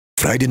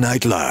Friday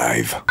Night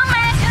Live.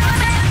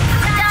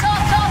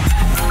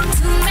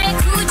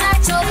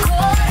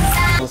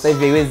 Sasa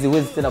hivi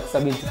haiwezi tena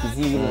kusabiri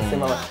kiziwi,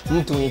 nasema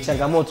mtu mwenye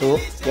changamoto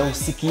ya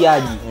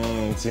usikiaji.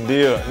 Si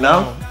ndio?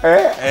 Naam.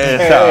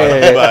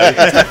 Sawa.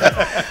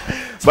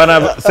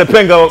 Bana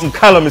Sepenga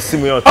mkalo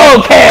misimu yote.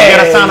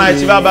 Hongera sana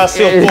Chibaba,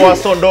 sio poa,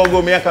 sio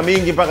ndogo, miaka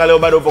mingi mpaka leo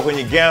bado upo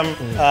kwenye game.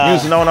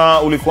 News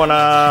naona ulikuwa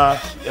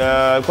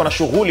na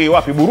shughuli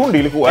wapi? Burundi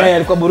ilikuwa?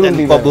 Ilikuwa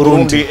Burundi.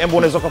 Burundi. Hebu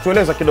unaweza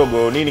kutueleza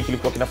kidogo nini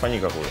kilikuwa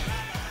kinafanyika kule?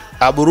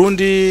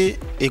 Burundi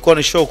ilikuwa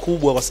ni show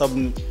kubwa kwa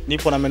sababu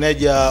nipo na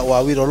manager wa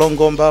Awilo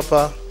Longomba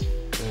hapa.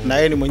 Na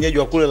yeye ni mwenyeji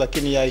wa kule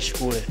lakini yaishi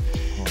kule.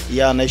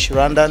 Yeye anaishi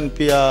London,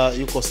 pia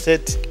yuko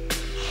state.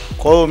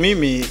 Kwa hiyo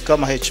mimi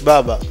kama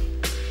Baba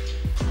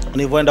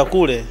nilipoenda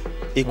kule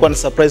ilikuwa ni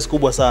surprise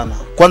kubwa sana.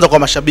 Kwanza kwa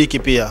mashabiki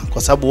pia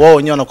kwa sababu wao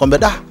wenyewe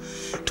wanakuambia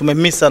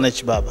tumemiss sana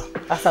Baba.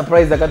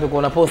 Surprise wakati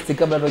uko na post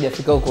kabla hata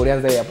hujafika huko,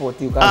 ulianza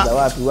airport ukaanza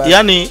wapi?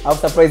 Yani au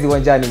surprise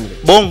uwanjani mle.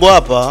 Bongo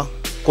hapa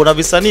kuna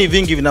visanii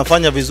vingi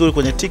vinafanya vizuri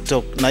kwenye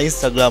TikTok na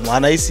Instagram.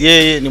 Anahisi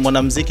yeye ni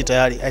mwanamuziki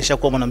tayari,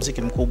 aishakuwa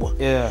mwanamuziki mkubwa.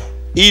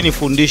 Hii ni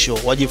fundisho,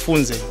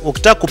 wajifunze.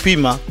 Ukitaka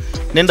kupima,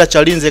 nenda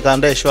Chalinze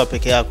kaandae show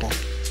peke yako.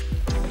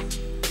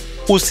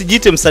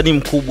 Usijite msanii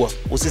mkubwa.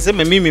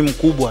 Usiseme mimi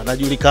mkubwa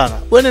najulikana.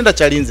 Wewe nenda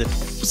Chalinze tu.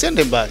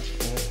 Usiende mbali.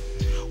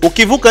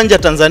 Ukivuka nje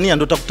Tanzania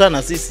ndio utakutana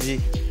na sisi.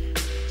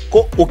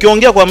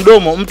 Ukiongea kwa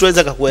mdomo mtu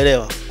aweza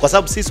kukuelewa. Kwa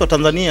sababu sisi wa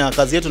Tanzania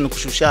kazi yetu ni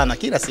kushushana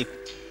kila siku.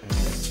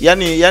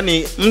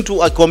 Yani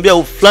mtu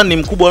akikwambia fulani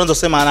mkubwa anaanza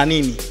kusema ana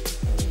nini.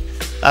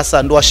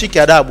 Sasa ndo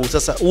ashike adabu.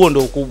 Sasa huo ndo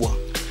ukubwa.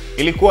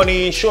 Ilikuwa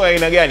ni show ya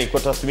aina gani kwa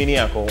tathmini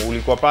yako?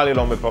 Ulikuwa pale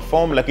na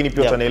umeperform lakini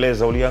pia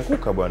utanieleza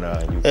ulianguka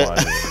bwana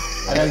jukwani.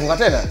 Anaanguka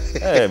tena?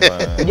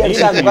 Bwana.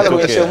 Unajua pale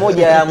kwenye show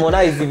moja ya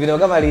Harmonize vile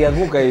kama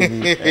alianguka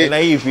hivi. Na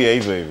hii pia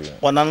hivyo.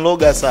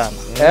 Wananloga sana.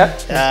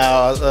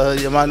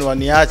 Jamani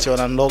waniache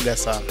wananloga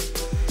sana.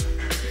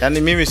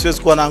 Yani mimi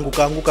siwezi kuwa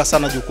naanguka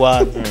sana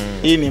jukwani.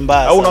 Hii ni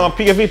mbaya. Au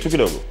unawapiga vitu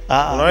kidogo?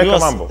 Unaweka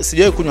mambo?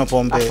 Sijawahi kunywa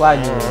pombe.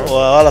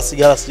 Wala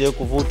sigara sijawahi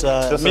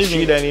kuvuta. Sasa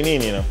shida ni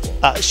nini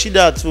inapo?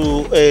 Shida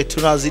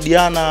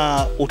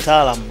tunazidiana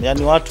utaalamu.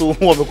 Yani watu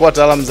wamekuwa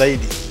wataalamu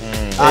zaidi.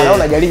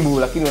 Naona jaribu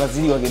lakini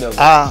unazidiwa kidogo.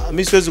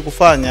 Mimi siwezi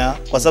kufanya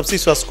kwa sababu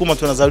sisi Wasukuma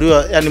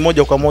tunazaliwa yani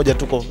moja kwa moja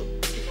tuko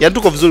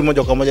vizuri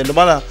moja kwa moja. Ndio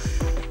maana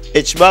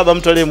Baba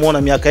mtu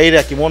aliyemuona miaka ile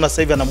akimuona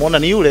sasa hivi anamuona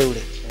ni yule.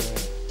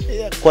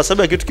 Kwa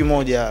sababu ya kitu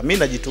kimoja, mimi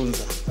najitunza.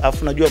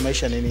 Alafu najua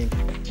maisha ni nini.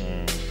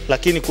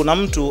 Lakini kuna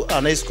mtu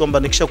anahisi kwamba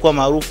nikishakuwa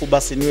maarufu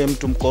basi niwe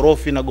mtu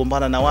mkorofi,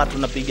 nagombana na watu,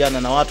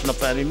 napigana na watu,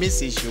 nafanya mimi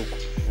siishi huko.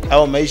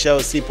 Au maisha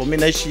yao sipo. Mimi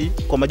naishi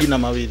kwa majina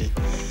mawili.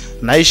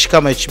 Naishi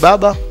kama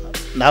Baba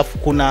na alafu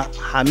kuna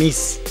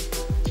Hamisi.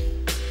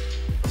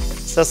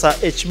 Sasa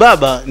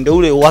Baba ndio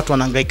ule watu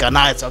wanahangaika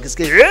naye. Sasa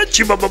wakisikia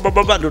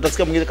Baba ndio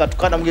utasikia mwingine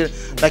katukana mwingine,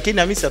 lakini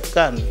Hamisi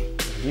hatukani.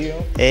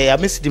 Ndio.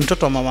 Hamisi ni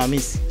mtoto wa mama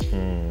Hamisi.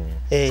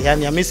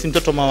 Yani Hamisi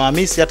mtoto wa mama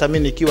Hamisi, hata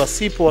mimi nikiwa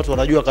sipo watu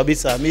wanajua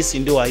kabisa Hamisi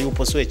ndio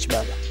hayupo, sio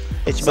Baba.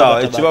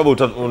 Sawa, Baba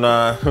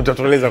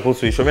utatueleza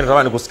kuhusu show. Mimi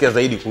natamani kusikia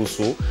zaidi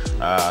kuhusu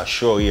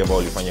show hii ambayo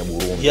ulifanya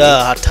Burundi.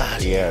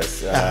 Hatari. Yes.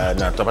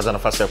 Na tutapata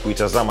nafasi ya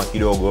kuitazama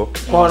kidogo.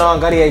 Kwa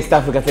wanaangalia East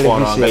Africa Television.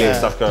 Kwa wanaangalia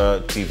East Africa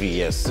TV,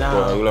 yes.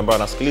 Kwa yule ambaye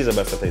anasikiliza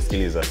basi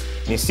ataisikiliza.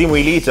 Ni simu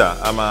iliita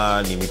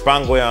ama ni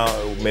mipango ya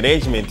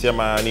management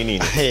ama ni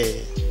nini?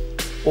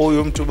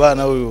 Huyu mtu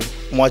bana huyu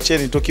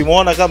mwacheni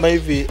tukimuona kama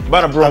hivi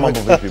bana. Bro, mambo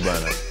vipi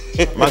bana?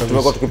 Maana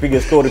tumekuwa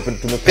tukipiga story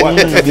tumekuwa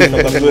kabisa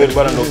kwa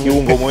bana ndio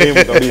kiungo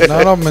muhimu kabisa.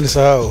 Naona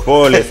mmenisahau.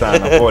 Pole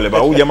sana, pole. Ba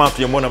huyu jamaa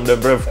tujamuona muda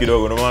mrefu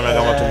kidogo, ndio maana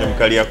kama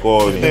tumemkalia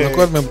koni.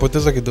 Nimekuwa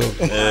nimempoteza kidogo.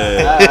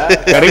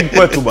 Karibu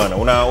kwetu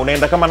bana.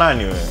 Unaenda kama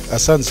nani wewe?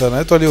 Asante sana.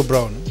 Naitwa Leo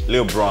Brown.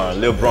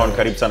 Leo Brown,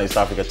 karibu sana East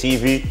Africa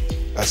TV.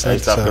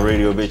 Asante sana.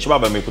 Radio Beach.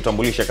 Baba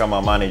amekutambulisha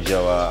kama manager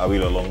wa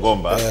Awilo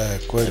Longomba.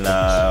 Kweli.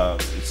 Na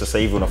sasa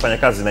hivi unafanya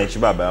kazi na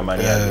Baba ama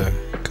ni aje?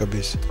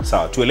 Kabisa.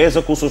 Sawa,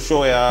 tueleze kuhusu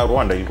show ya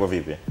Rwanda ilikuwa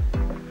vipi?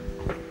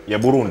 Ya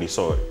Burundi,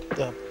 sorry.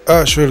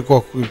 Show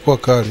ilikuwa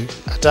kali.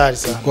 Hatari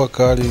sana. Ilikuwa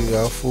kali,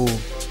 alafu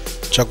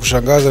cha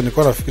kushangaza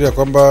nilikuwa nafikiria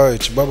kwamba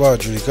Baba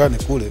hajulikani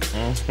kule.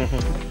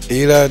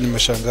 Ila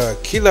nimeshangaa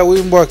kila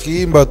wimbo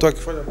akiimba tu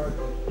akifanya mic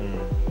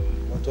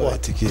watu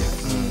waitikia.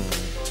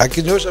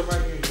 Akinyosha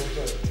mic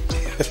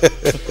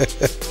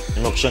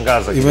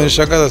Imekushangaza?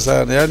 Imenishangaza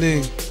sana.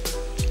 Yani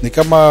ni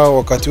kama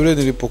wakati ule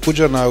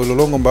nilipokuja na Awilo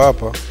Longomba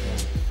hapa.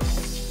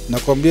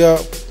 Nakwambia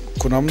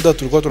kuna muda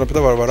tulikuwa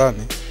tunapita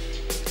barabarani.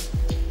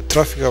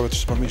 Traffic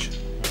wametusimamisha.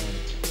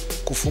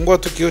 Kufungua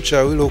tu kioo cha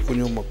Awilo huko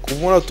nyuma.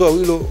 Kumuona tu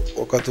Awilo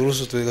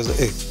wakaturuhusu tuikaza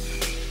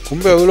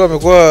kumbe Awilo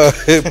amekuwa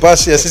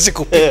pasi ya sisi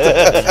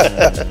kupita.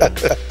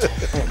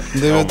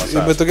 Ndio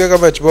imetokea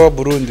kama Baba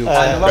Burundi.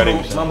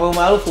 Mambo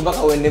maarufu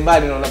mpaka uende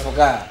mbali na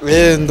unapokaa.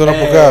 Ndio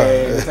unapokaa.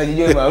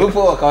 Utajijua maarufu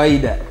wa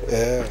kawaida.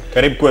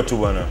 Karibu kwetu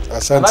bwana.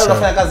 Asante sana. Bado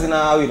unafanya kazi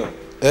na Awilo?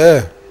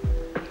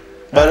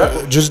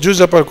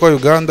 Juzi hapa alikuwa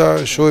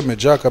Uganda, show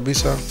imejaa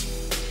kabisa.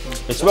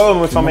 Baba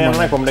umefahamiana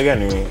naye kwa muda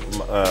gani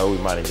huyu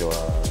manager wa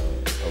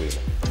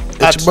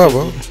Awilo?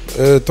 Baba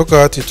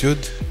toka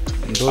Attitude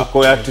ndo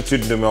kwa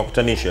attitude ndio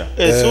imewakutanisha.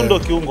 Sio ndo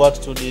kiungo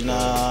attitude na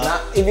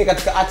hivi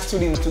katika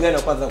attitude mtu gani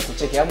wa kwanza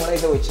kucheki?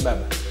 Harmonize au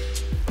Baba?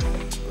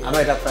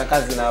 Ama itakufanya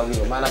kazi na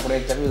Awilo. Maana kuna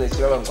interview za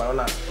Baba mko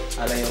naona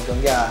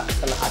anaongea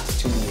sana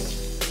attitude hiyo.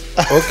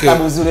 okay.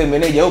 Sababu zile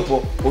manager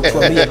upo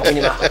ukiwaambia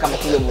kwenye mahakama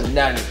kule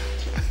Burudani.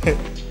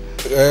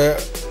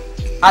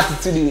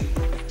 Attitude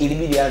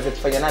ilibidi aanze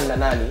kufanya nani na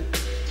nani?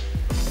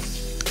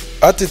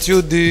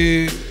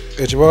 Attitude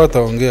Baba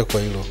ataongea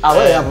kwa hilo.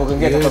 Wewe hapo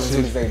kuongea kwa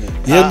vizuri zaidi.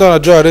 Yeye ndo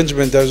anajua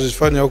arrangement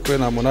alizofanya huko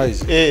na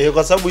Harmonize.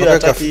 Kwa sababu yeye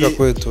atafika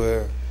kwetu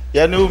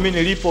Yaani huyu mimi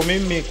nilipo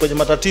mimi kwenye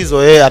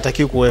matatizo yeye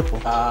hataki kuwepo.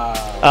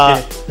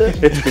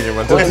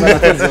 Kwenye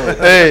matatizo.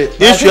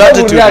 Issue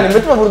attitude.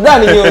 Nimetuma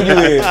Burudani hiyo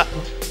ujue.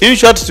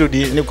 Issue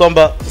attitude ni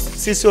kwamba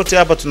sisi wote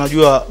hapa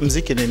tunajua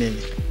muziki ni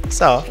nini.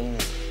 Sawa?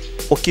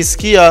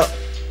 Ukisikia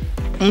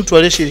mtu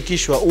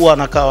aliyeshirikishwa huwa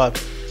anakaa wapi?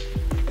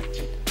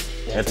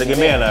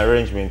 Inategemea na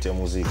arrangement ya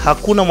muziki.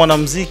 Hakuna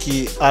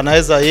mwanamuziki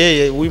anaweza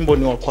yeye wimbo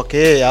ni kwake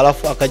yeye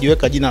alafu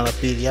akajiweka jina la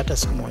pili hata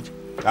siku moja.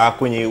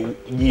 Kwenye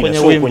jina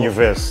sio kwenye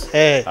verse.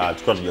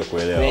 Tulikuwa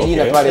tunakuelewa. Kwenye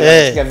jina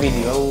pale katika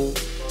video au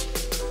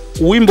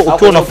wimbo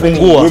ukiwa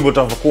unafungua. Wimbo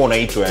utakuwa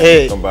unaitwa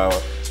kwamba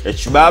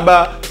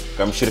Baba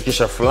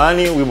kamshirikisha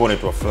fulani, wimbo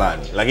unaitwa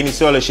fulani. Lakini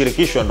sio wale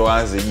shirikishwa ndo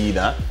aanze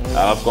jina.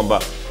 Alafu kwamba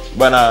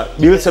bana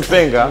Bill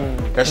Sepenga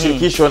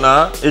kashirikishwa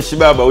na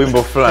Baba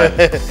wimbo fulani.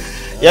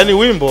 Yaani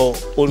wimbo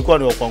ulikuwa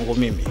ni wa kwangu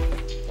mimi.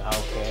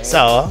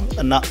 Sawa?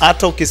 Na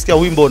hata ukisikia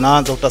wimbo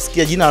unaanza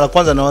utasikia jina la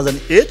kwanza linaanza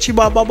ni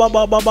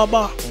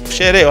Baba.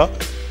 Ushaelewa?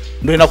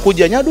 Ndio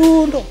inakuja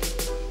Nyadundo.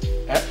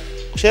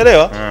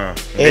 Ushaelewa?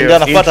 Ndio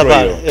anafuata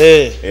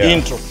pale.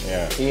 Intro.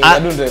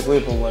 Nyadundo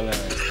ikuepo bwana.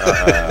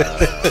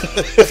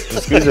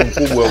 Msikilize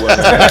mkubwa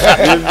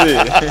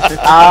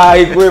bwana.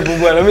 Ikuepo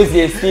bwana. Mimi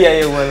sijasikia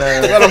hiyo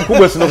bwana. Bwana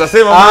mkubwa si ndo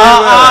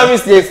kasema mimi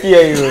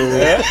sijasikia hiyo.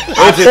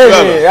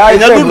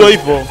 Nyadundo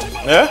ipo.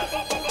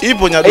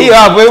 Ipo Nyadundo. Hiyo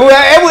hapo. Hebu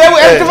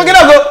tupe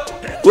kidogo.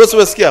 Wewe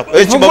usiwasikia hapo.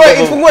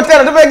 Fungua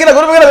tena, tupe kidogo,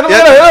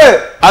 wewe.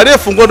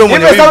 Aliyefungua ndo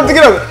mwenye wimbo. Sauti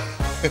kidogo.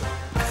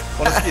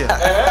 Unasikia?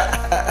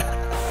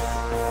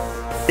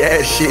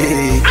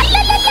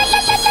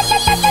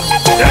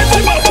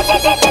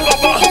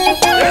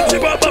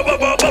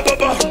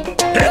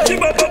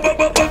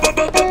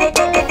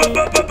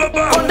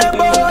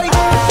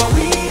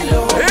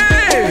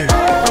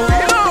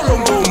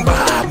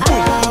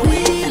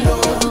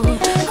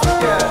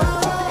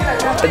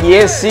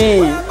 Yes.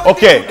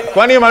 Okay,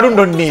 kwani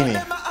madundo ni nini?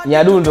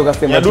 Nyadundo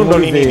kasema. Nyadundo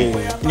ni nini?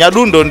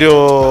 Nyadundo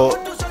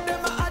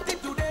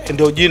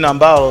ndio jina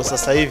ambalo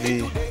sasa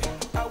hivi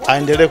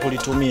aendelee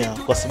kulitumia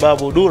kwa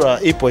sababu Dura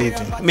ipo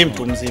hivi. Mimi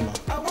mtu mzima.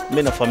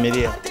 Mimi na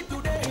familia.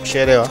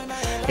 Ushaelewa?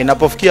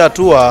 Inapofikia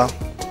hatua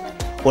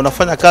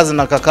unafanya kazi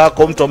na kaka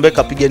yako, mtu ambaye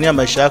kapigania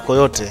maisha yako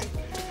yote.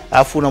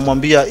 Alafu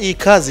unamwambia hii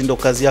kazi ndio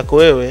kazi yako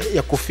wewe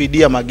ya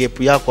kufidia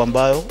magepu yako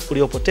ambayo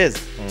uliyopoteza.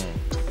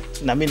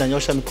 Na mimi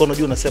nanyosha mikono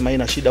juu nasema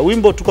haina shida.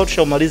 Wimbo tulikuwa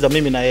tushamaliza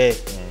mimi na yeye.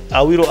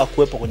 Awilo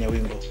akuepo kwenye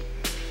wimbo.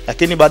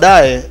 Lakini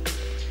baadaye mimi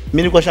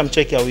nilikuwa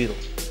shamcheki Awilo.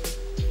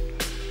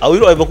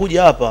 Awilo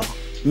alipokuja hapa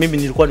mimi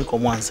nilikuwa niko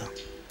Mwanza.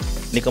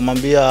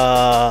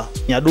 Nikamwambia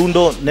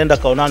Nyadundo nenda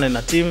kaonane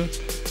na timu.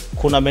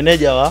 Kuna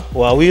meneja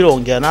wa Awilo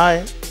ongea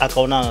naye,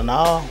 akaonana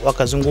nao,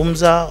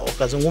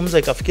 wakazungumza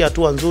ikafikia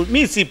hatua nzuri.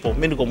 Mimi sipo,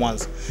 mimi niko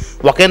Mwanza.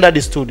 Wakaenda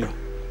hadi studio.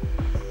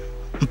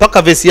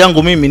 Mpaka verse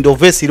yangu mimi ndio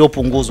verse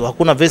iliyopunguzwa.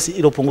 Hakuna verse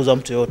iliyopunguzwa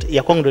mtu yote.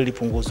 Ya kwangu ndio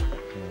ilipunguzwa.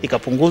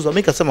 Ikapunguzwa.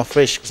 Mimi nikasema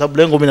fresh kwa sababu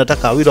lengo mimi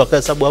nataka Awilo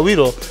akae, sababu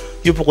Awilo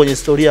yupo kwenye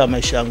historia ya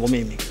maisha yangu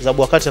mimi. Kwa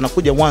sababu wakati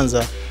anakuja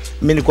Mwanza,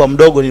 mimi nilikuwa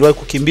mdogo, niliwahi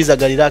kukimbiza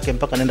gari lake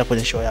mpaka naenda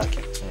kwenye show yake.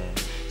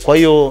 Kwa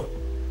hiyo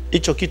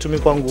hicho kitu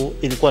mimi kwangu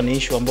ilikuwa ni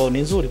issue ambayo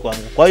ni nzuri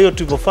kwangu. Kwa hiyo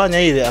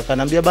tulipofanya ile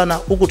akanambia bana,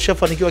 huku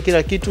tushafanikiwa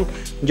kila kitu,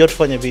 njoo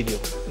tufanye video.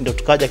 Ndio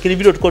tukaja. Kile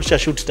video tulikuwa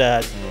tushashoot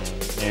tayari.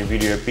 Ni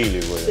video ya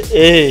pili bwana.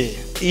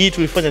 Hii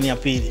tulifanya ni ya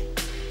pili.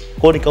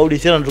 Kwa hiyo nikarudi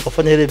tena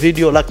tukafanya ile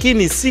video,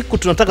 lakini siku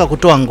tunataka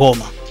kutoa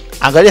ngoma.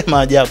 Angalia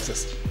maajabu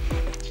sasa.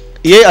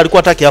 Yeye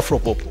alikuwa hataki afro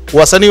pop.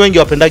 Wasanii wengi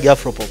wapendagi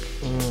afro pop.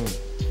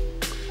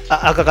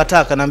 Akakataa,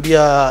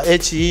 akanambia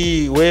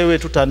hii wewe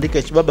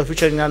tutaandika Baba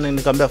featuring nani,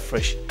 nikamwambia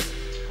fresh.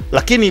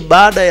 Lakini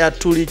baada ya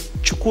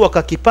tulichukua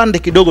kakipande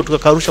kidogo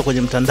tukakarusha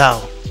kwenye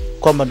mtandao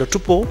kwamba ndo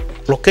tupo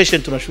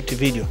location tunashoot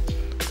video.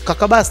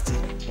 Kakabasti.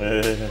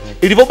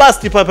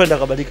 Ilipobasti pale ndo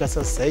akabadilika,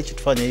 sasa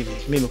tufanye hivi.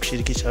 Mimi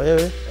kushirikisha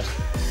wewe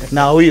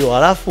na Awilo,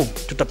 alafu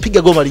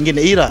tutapiga goma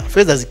lingine, ila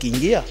fedha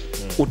zikiingia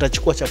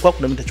utachukua cha kwako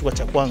na mimi nitachukua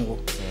cha kwangu.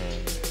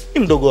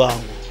 Ni mdogo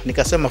wangu.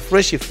 Nikasema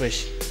fresh.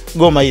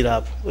 Goma ila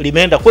hapo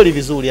limeenda kweli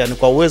vizuri, yani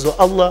kwa uwezo wa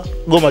Allah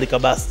goma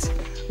likabasti.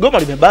 Goma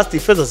limebasti,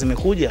 fedha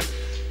zimekuja.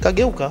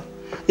 Kageuka.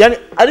 Yani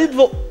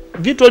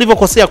vitu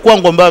alivyokosea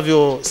kwangu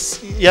ambavyo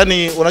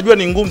yani unajua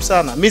ni ngumu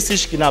sana. Mimi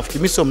siishi kinafiki,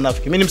 mimi sio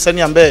mnafiki. Mimi ni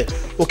msanii ambaye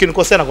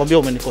ukinikosea nakwambia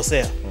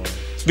umenikosea.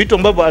 Vitu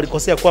ambavyo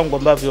alikosea kwangu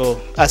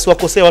ambavyo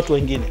asiwakosea watu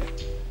wengine.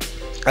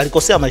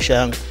 Alikosea maisha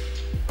yangu.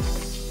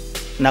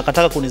 Na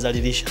akataka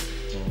kunizalilisha.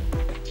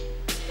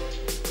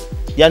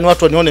 Yani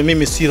watu wanione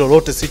mimi si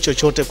lolote, si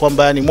chochote,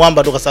 kwamba yani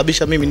mwamba ndo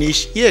kasababisha mimi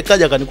niishi. Yeye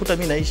kaja akanikuta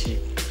mimi naishi.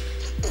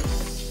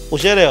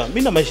 Ushaelewa?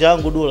 Mimi na maisha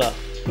yangu Dula.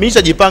 Mimi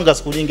nishajipanga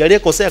siku nyingi,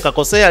 aliyekosea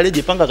akakosea,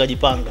 aliyejipanga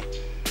akajipanga.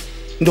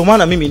 Ndio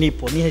maana mimi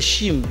nipo,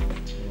 niheshimu.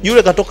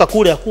 Yule katoka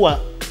kule hakuwa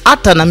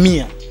hata na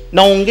 100.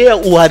 Naongea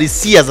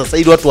uhalisia sasa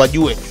ili watu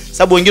wajue.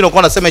 Sababu wengine wako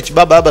wanasema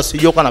baba baba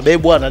sijui kwa na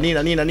bebwa na nini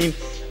na nini na nini.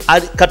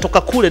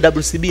 Katoka kule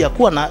WCB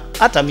hakuwa na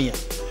hata 100.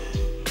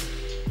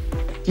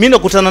 Mimi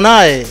nakutana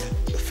naye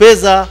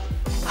fedha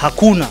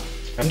hakuna.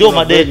 Ndio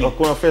madeni.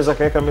 Hakuna fedha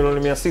kaeka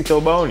milioni 600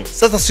 ubaoni.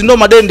 Sasa si ndio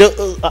madeni ndio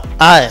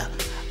haya.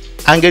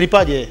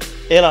 Angelipaje?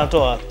 Hela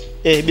anatoa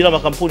wapi? Bila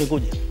makampuni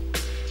kuja.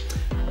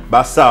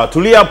 Basi sawa,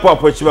 tulia hapo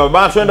hapo Chibaba.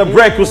 Basi tuenda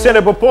break,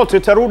 usiende popote,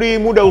 tarudi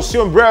muda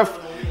usio mrefu.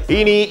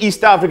 Hii ni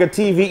East Africa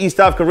TV, East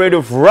Africa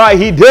Radio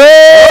Friday.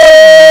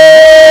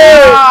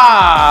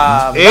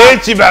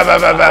 Chibaba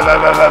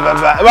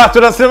baba.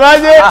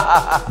 Tunasemaje?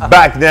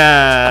 Back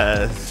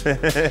dance.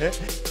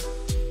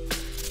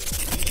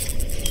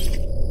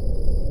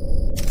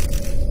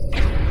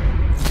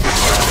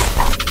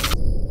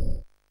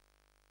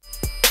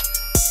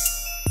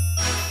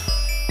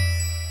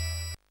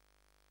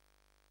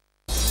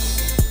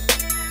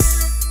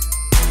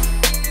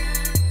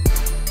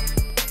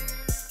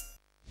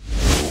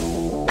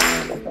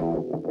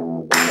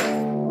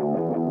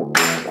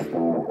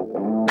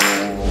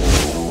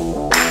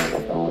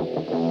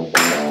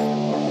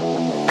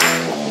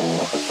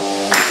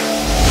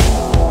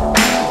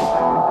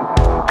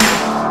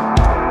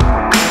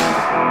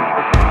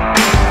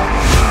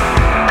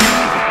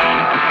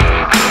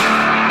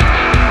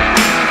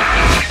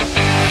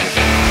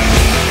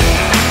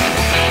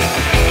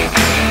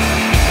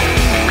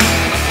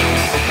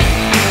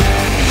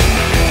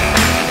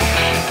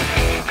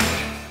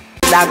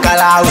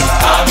 Kalawi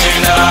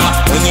amina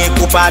mwenye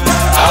kupata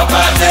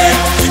apate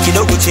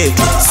kidogo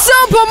chetu.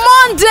 Super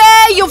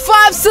Monday your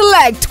 5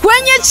 select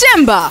kwenye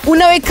chemba.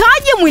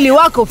 Unawekaje mwili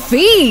wako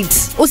fit?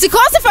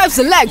 Usikose 5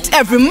 select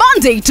every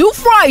Monday to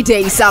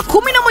Friday saa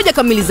 11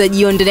 kamili za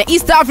jioni ndani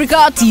East Africa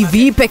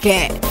TV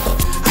pekee.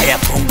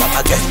 Ayafunga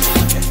mageti.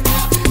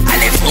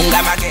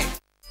 Alifunga mageti.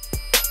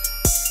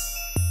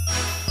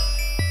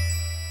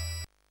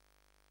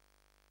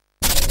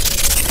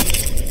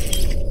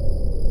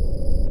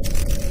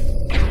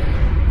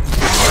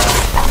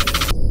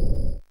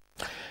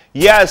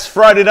 Yes,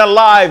 Friday Night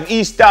Live,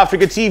 East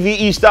Africa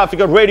TV, East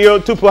Africa Radio,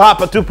 tupo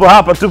hapa. Okay,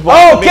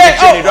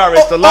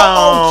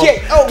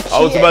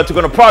 I was about to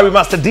go to party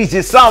master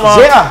DJ Sama.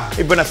 Yeah.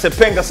 Ibana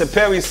Sepenga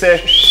Sepewi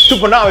se.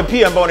 Tupo nawe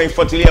pia ambao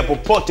unaifuatilia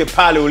popote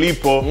pale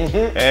ulipo.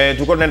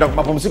 Tulikuwa tunaenda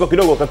mapumziko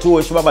kidogo wakati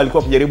huo Chibaba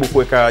alikuwa akijaribu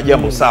kuweka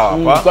jambo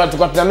sawa hapa.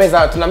 Tulikuwa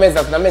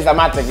tunameza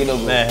mate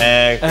kidogo.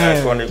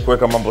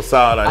 Kuweka mambo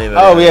sawa na nini.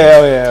 Oh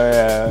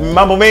yeah.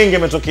 Mambo mengi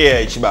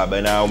yametokea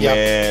Chibaba na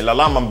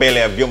umelalama mbele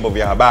ya vyombo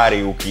vya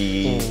habari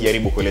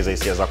ukijaribu kueleza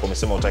hisia zako.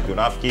 Umesema utaki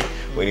unafiki,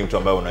 wewe ni mtu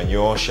ambaye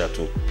unanyoosha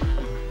tu.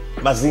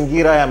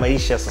 Mazingira ya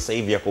maisha sasa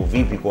hivi yako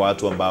vipi kwa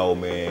watu ambao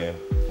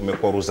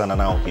umekwaruzana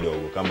nao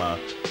kidogo kama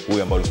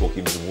huyu ambao ulikuwa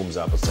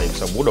ukimzungumza hapa sasa hivi?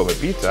 Sababu muda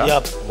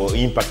umepita, kwa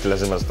impact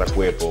lazima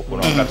zitakuwepo.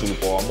 Kuna wakati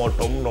ulikuwa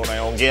moto mno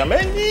unaongea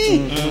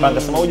mengi,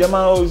 panga sema huyu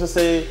jamaa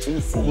sasa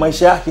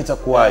maisha yake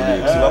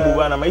itakuwaje? Kwa sababu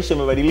bwana maisha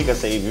yamebadilika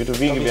sasa hivi, vitu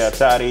vingi vya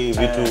hatari,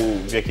 vitu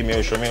vya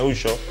kimeusho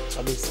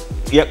kabisa.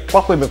 Ya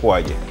kwako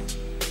imekuwaje?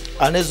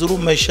 Anezuru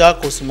maisha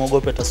yako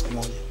usimwogope hata siku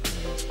moja.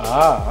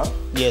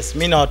 Yes,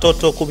 mimi na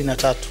watoto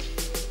 13.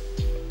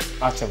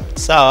 Acha.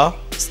 Sawa,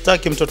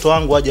 sitaki mtoto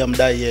wangu aje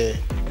amdai yeye.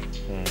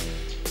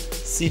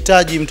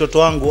 Sihitaji mtoto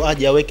wangu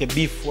aje aweke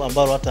bifu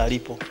ambalo hata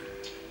alipo.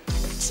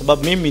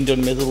 Sababu mimi ndio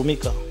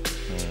nimedhulumika.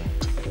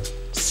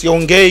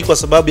 Siongei kwa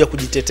sababu ya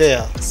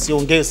kujitetea.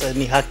 Siongei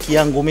ni haki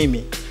yangu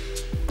mimi.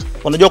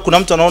 Unajua kuna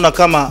mtu anaona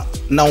kama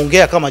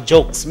naongea kama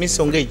jokes. Mimi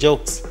siongei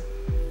jokes.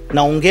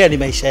 Naongea ni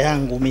maisha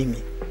yangu mimi.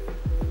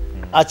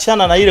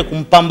 Achana na ile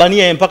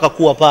kumpambania mpaka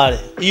kuwa pale.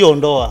 Hiyo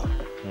ndoa.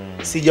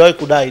 Sijawahi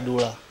kudai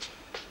Dula.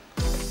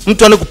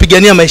 Mtu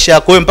anakupigania maisha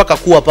yako wewe mpaka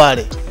kuwa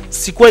pale.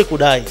 Sikuwahi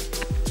kudai.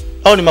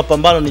 Au ni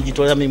mapambano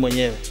nijitolea mimi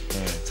mwenyewe.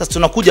 Sasa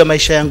tunakuja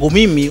maisha yangu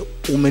mimi,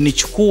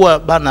 umenichukua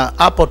bana,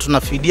 hapo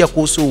tunafidia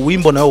kuhusu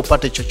wimbo na wewe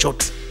upate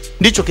chochote.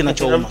 Ndicho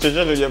kinachouma.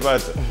 Chochote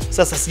hujapata.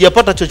 Sasa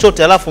sijapata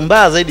chochote, alafu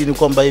mbaya zaidi ni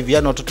kwamba hivi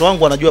yani watoto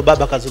wangu wanajua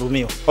baba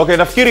kadhulumiwa. Okay,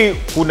 nafikiri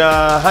kuna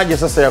haja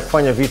sasa ya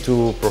kufanya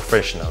vitu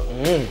professional.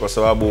 Kwa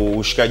sababu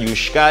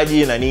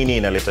ushikaji na nini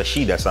inaleta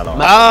shida sana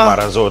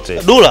mara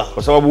zote. Dula.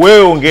 Kwa sababu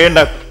wewe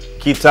ungeenda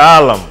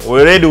kitaalam,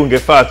 already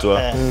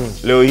ungefatwa.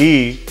 Leo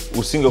hii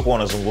usingekuwa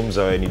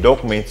unazungumza, wewe ni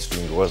documents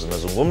tungekuwa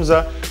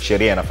tunazungumza,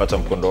 sheria inafuata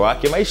mkondo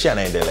wake, maisha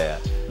yanaendelea.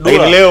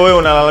 Lakini leo wewe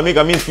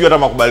unalalamika mimi sijui hata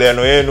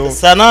makubaliano yenu.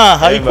 Sanaa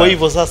haiko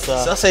hivyo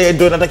sasa. Sasa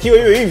ndio natakiwa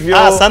hiyo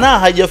hivyo. Sanaa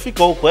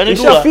haijafika huko. Yaani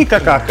Dula. Ishafika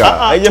kaka.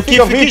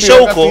 Haijafika vipi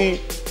huko?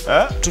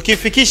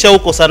 Tukifikisha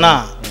huko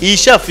sanaa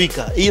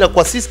ishafika, ila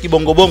kwa sisi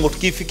kibongo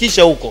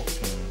tukifikisha huko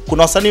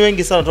kuna wasanii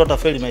wengi sana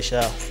tutafeli maisha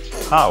yao.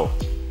 How?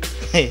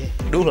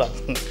 Dula.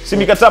 Si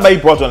mikataba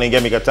ipo, watu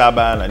wanaingia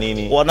mikataba na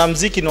nini.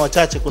 Wanamuziki ni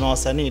wachache, kuna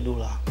wasanii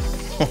Dula.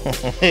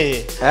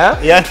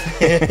 Yani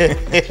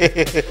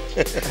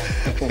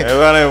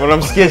bwana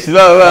unamsikia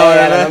baba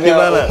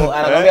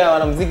anakuambia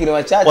wanamuziki ni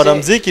wachache.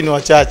 Wanamuziki ni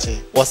wachache,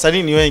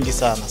 wasanii ni wengi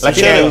sana.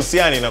 Lakini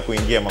haihusiani na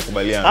kuingia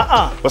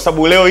makubaliano. Kwa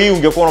sababu leo hii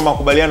ungekuwa na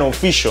makubaliano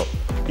official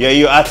ya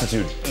hiyo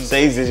attitude. Sasa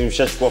hizi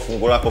ushachukua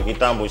fungu lako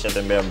kitambo,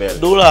 ushatembea mbele.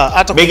 Dula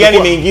hata begani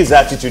imeingiza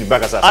attitude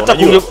mpaka sasa. Hata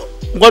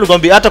ngoja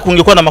nikwambie, hata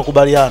kungekuwa na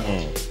makubaliano.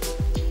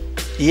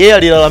 Yeye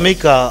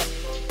alilalamika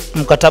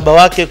mkataba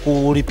wake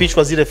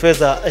kulipishwa zile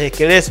fedha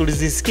kelesi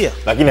ulizisikia?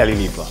 Lakini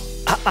alilipa.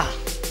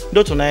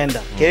 Ndio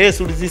tunaenda. Kelele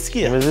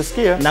ulizisikia?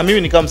 Nimezisikia. Na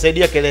mimi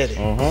nikamsaidia kelele.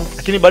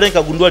 Lakini baadaye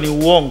nikagundua ni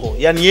uongo.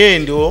 Yaani yeye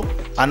ndio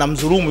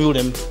anamdhulumu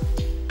yule mtu.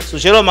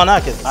 Sio maana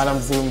yake sasa.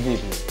 Anamdhulumu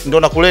vipi? Ndio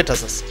nakuleta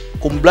sasa.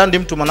 Kumblandi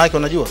mtu maana yake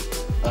unajua?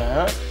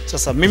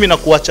 Sasa mimi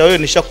nakuacha wewe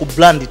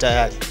nishakublandi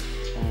tayari.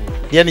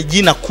 Yaani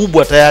jina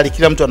kubwa tayari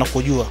kila mtu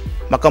anakujua.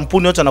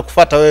 Makampuni yote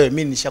yanakufuata wewe,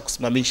 mimi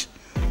nishakusimamisha.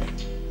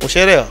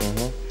 Ushaelewa?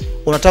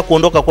 Unataka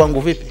kuondoka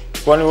kwangu vipi?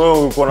 Kwani wewe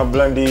uko na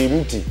blandi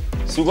mti?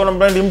 Si uko na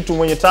brand mtu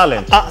mwenye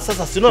talent.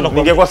 Sasa si unaona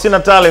ningekuwa sina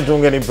talent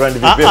ungeni brand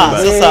vipi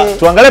basi. Sasa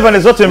tuangalie pande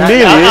zote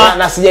mbili.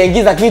 Na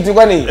sijaingiza kitu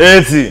kwani?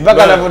 Eti.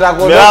 Mpaka anapotaka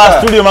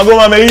kuondoka. Studio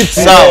Magoma ameiti.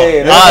 Sawa.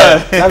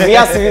 Na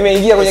viasi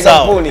vimeingia kwenye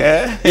kampuni.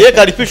 Yeye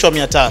kalipishwa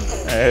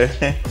 500.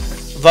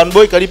 Van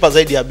Boy kalipa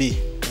zaidi ya B.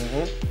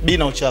 B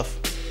na uchafu.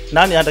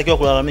 Nani anatakiwa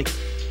kulalamika?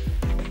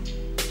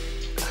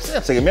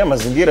 Sasa tegemea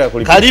mazingira ya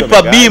kulipishwa.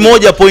 Kalipa B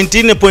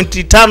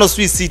 1.4.5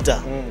 sui 6.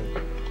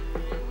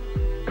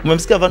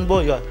 Umemsikia Van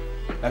Boy wapi?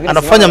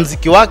 Anafanya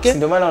muziki wake.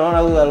 Ndio maana unaona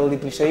huyu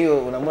alolipisha hiyo,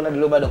 unamwona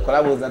ndio bado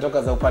collab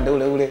zinatoka za upande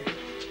ule ule.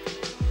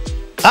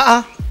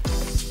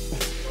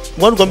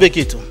 Ngoja nikwambie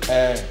kitu.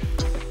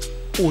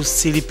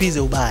 Usilipize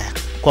ubaya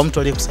kwa mtu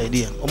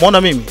aliyekusaidia.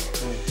 Umeona mimi?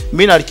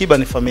 Mimi na Alikiba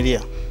ni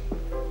familia.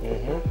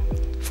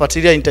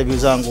 Fuatilia interview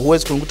zangu,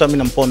 huwezi kunikuta mimi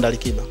namponda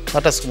Alikiba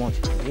hata siku moja.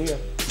 Ndio.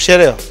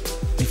 Ushaelewa?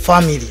 Ni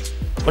family.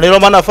 Unaelewa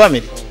maana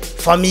family?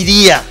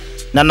 Familia.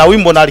 Na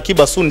wimbo na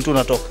Alikiba soon tu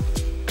natoka.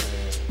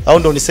 Au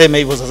ndo niseme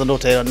hivyo sasa ndo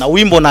utaelewa. Na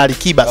wimbo na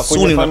Alikiba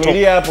soon natoka.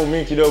 Familia hapo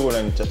mimi kidogo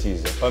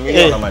unanitatiza.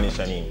 Familia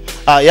unamaanisha nini?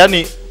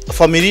 Yani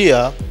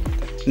familia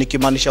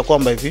nikimaanisha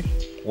kwamba hivi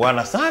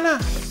wana sana.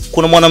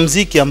 Kuna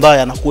mwanamuziki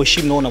ambaye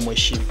anakuheshimu na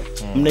unamheshimu.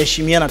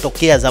 Mnaheshimiana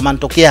tokea zamani,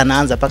 tokea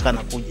anaanza paka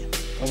anakuja.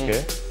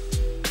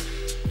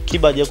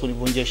 Kiba haja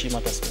kunivunjia heshima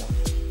hata siku moja.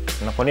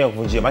 Na kwa nini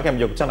kuvunjia? Maana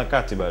hamjakutana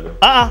kati bado.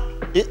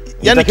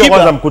 Yani Kiba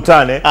kwanza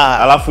mkutane,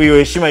 alafu hiyo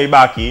heshima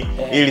ibaki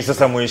ili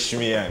sasa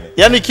muheshimiane.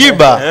 Yani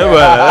Kiba,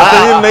 bwana.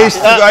 Hata nyinyi mnaishi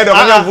kawaida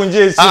kwa nini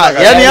kuvunjia heshima?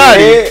 Yani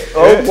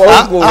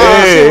huko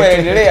heshima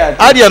inaendelea.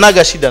 Hadi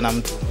anaga shida na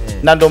mtu.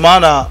 Na ndio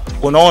maana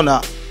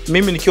unaona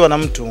mimi nikiwa na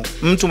mtu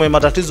mwenye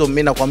matatizo,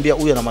 mimi nakwambia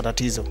huyu ana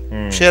matatizo.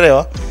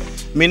 Ushaelewa?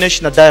 Mimi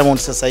naishi na Diamond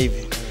sasa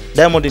hivi.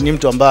 Diamond ni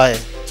mtu ambaye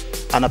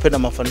anapenda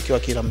mafanikio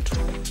ya kila mtu.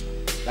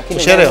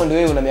 Lakini Diamond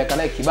wewe una miaka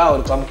naye kibao,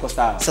 ulikuwa mko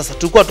sawa. Sasa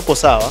tulikuwa tuko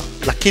sawa,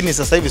 lakini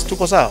sasa hivi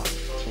situko sawa.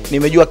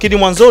 Nimejua kidi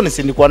mwanzoni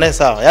si nilikuwa naye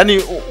sawa.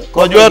 Yaani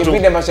unajua watu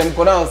kipindi ambacho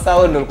mko nao sawa,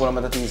 wewe ndio ulikuwa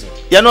na matatizo.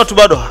 Yaani watu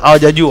bado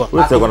hawajajua.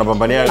 Wewe uko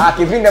unapambania.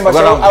 Kipindi ambacho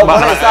au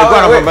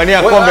alikuwa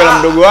anapambania kombe la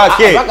mdogo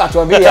wake. Mpaka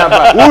tuambie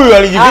hapa. Huyu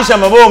alijivisha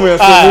mabomu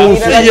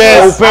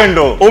ya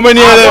upendo.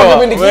 Umenielewa?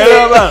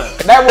 Wewe bwana.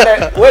 Diamond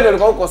wewe ndio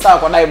ulikuwa uko sawa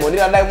kwa Diamond.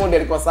 Ila Diamond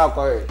alikuwa sawa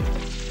kwa wewe.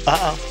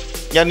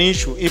 Yaani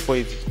issue ipo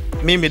hivi.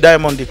 Mimi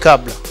Diamond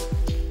kabla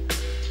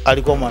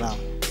alikuwa mwanangu.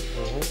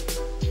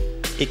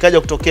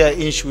 Ikaja kutokea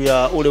issue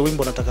ya ule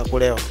wimbo nataka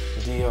kulewa.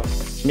 Ndio.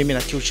 Mimi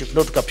na Q-Chip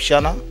ndio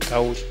tukapishana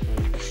kauli.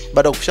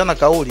 Baada ya kupishana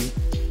kauli,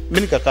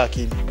 mimi nikakaa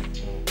kimya.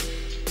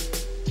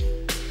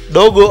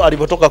 Dogo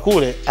alipotoka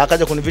kule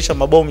akaja kunivisha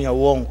mabomu ya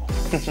uongo.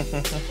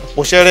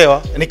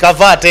 Ushaelewa?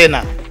 Nikavaa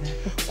tena.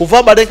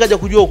 Kuvaa baadaye kaja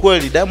kujua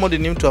ukweli. Diamond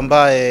ni mtu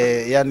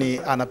ambaye yani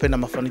anapenda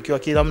mafanikio ya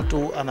kila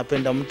mtu,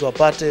 anapenda mtu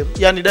apate.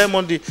 Yani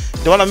Diamond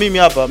ndio maana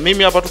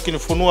mimi hapa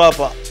tukinifunua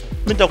hapa,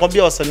 mimi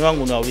nitakwambia wasanii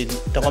wangu ni wawili.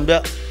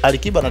 Nitakwambia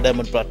Alikiba na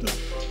Diamond Platinum.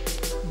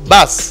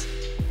 Bas.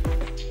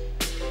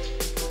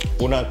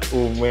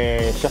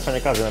 Umeshafanya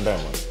kazi na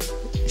Diamond?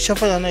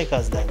 Shafanya naye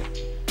kazi Diamond.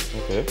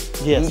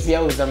 Okay. Yes. Mpya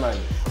au zamani?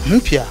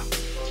 Mpya.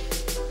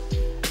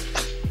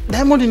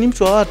 Diamond ni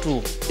mtu wa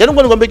watu. Yaani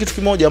ngoja nikwambie kitu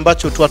kimoja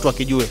ambacho tu watu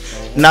wakijue.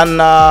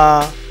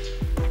 Na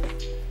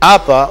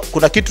hapa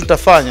kuna kitu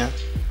nitafanya.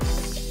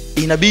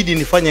 Inabidi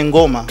nifanye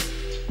ngoma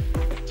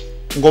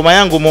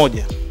yangu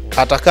moja.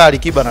 Atakaa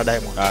Alikiba na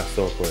Diamond.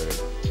 So kweli.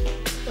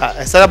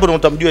 Sasa hapo ndo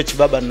mtamjua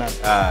Chibaba ni nani.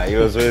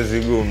 Hilo zoezi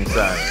gumu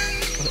sana.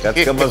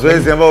 Katika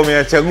mazoezi ambayo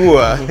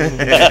umeyachagua.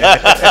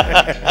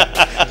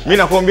 Mimi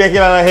nakwambia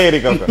kila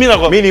laheri kaka.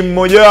 Mimi ni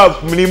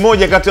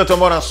mmoja kati ya watu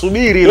ambao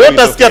nasubiri ile.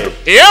 Utasikia tu.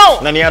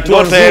 Na ni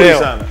hatua nzuri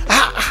sana.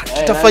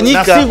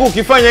 Kitafanyika. Na siku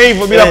ukifanya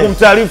hivyo bila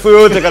kumtaarifu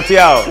yoyote kati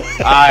yao.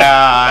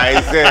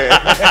 Aise.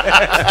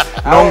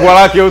 Naongwa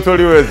lake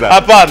utoliweza.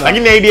 Hapana.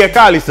 Lakini idea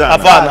kali sana.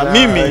 Hapana,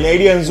 mimi ni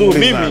idea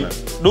nzuri sana. Mimi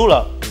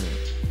Dula.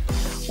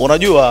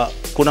 Unajua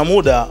kuna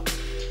muda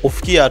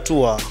ufikia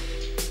hatua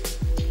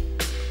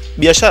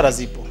biashara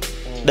zipo.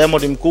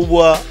 Diamond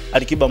mkubwa,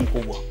 Alikiba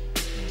mkubwa.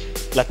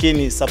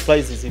 Lakini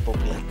surprises zipo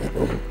pia.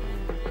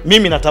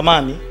 Mimi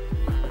natamani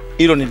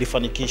hilo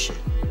nilifanikishe.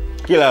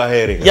 Kila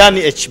laheri.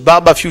 Yani H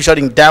Baba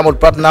featuring Diamond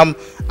Platinum,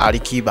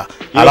 Alikiba.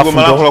 Alafu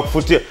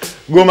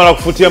goma la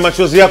kufutia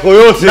machozi yako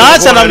yote.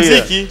 Naacha na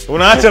muziki.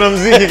 Unaacha na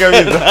muziki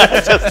kabisa.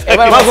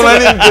 Kuna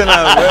nini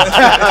tena?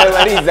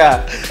 Maliza.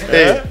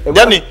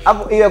 Yani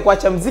hapo ile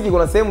kuacha muziki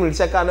kuna sehemu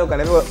nilishakaa nayo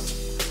kanaambia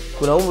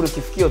kuna umri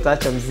ukifikia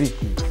utaacha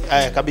muziki.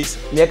 Kabisa.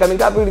 Miaka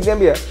mingapi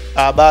uliniambia?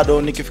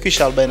 Bado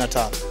nikifikisha 45.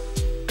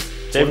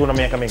 Sasa hivi una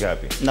miaka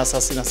mingapi? Na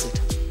 36.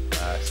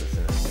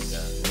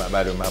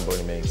 Bado mambo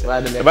ni mengi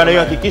sana. Bana,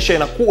 hiyo hakikisha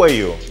inakuwa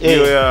hiyo.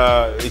 Hiyo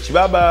ya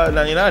Ichibaba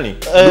nani?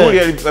 Duli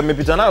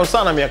amepita nayo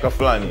sana miaka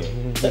fulani.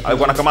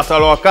 Alikuwa anakamata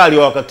wale wakali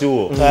wa wakati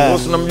huo. Wewe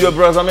unamjua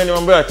brother man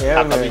mambo yake.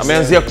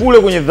 Ameanzia kule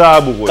kwenye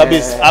dhahabu kule.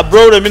 Kabisa.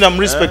 Bro, mimi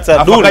namrespect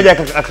sana Duli. Akaja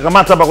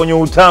akakamata hapa kwenye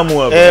utamu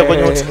hapa.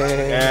 Kwenye utamu.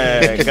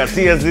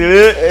 Katia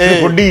zile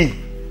triple D.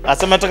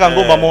 Asema nataka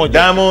ngoma moja.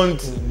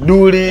 Diamond,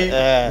 Duli,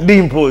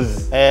 Dimples.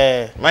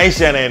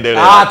 Maisha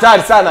yanaendelea.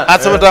 Hatari sana.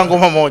 Asema nataka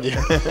ngoma moja.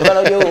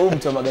 Unajua huyu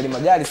mtu wa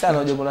magari sana,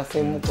 unajua kuna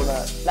sehemu kuna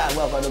damu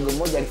hapa dogo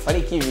mmoja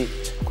alifariki hivi.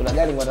 Kuna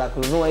gari nataka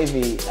kununua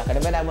hivi.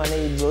 Akaniambia damu ana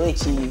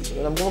broechi.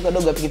 Unamkumbuka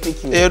dogo wa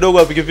pikipiki? Dogo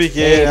wa pikipiki.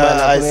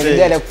 Kuna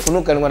gari ya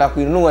kufunuka nilikuwa nataka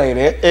kuinunua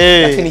ile.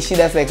 Lakini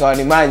shida sasa ikawa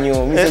ni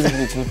manyo. Mimi siwezi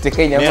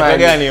kutekenya manyo. Miaka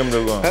gani hiyo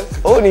mdogo wangu?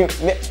 Oh, ni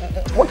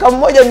mwaka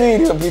mmoja miwili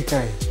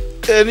iliyopita.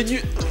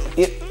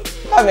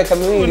 Miaka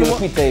miwili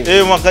iliyopita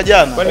hivi. Mwaka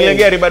jana. Kwani ile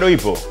gari bado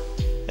ipo?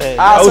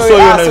 Au sio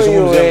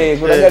unazungumzia?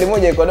 Kuna gari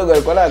moja iko dogo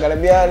alikuwa nayo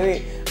akaniambia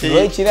ni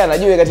broechi naye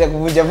anajua katika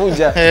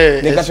kuvunja.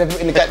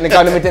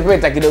 Nikawa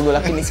nimetepeta kidogo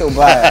lakini sio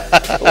mbaya.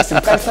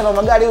 Usimkali sana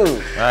magari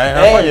huyu.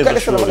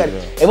 Kali sana magari.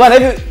 Bwana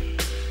hivi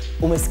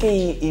umesikia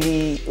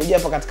ili unajua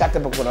hapa katikati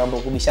hapa kuna mambo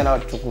kubishana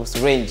watu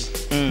kuhusu range.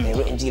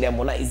 Range ile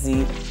Harmonize.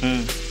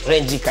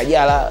 Range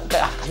Kajala.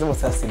 Akasema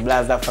sasa si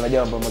blaza afa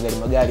anajua mambo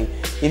magari.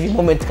 Hivi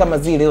moment kama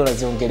zile leo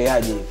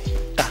unaziongeleaje hivi?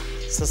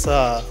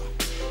 Sasa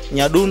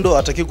Nyadundo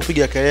hataki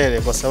kupiga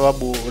kelele kwa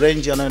sababu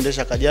range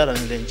anayoendesha Kajala ni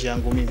range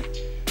yangu mimi.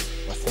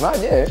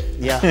 Wasemaje?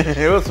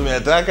 Wewe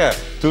usimetaka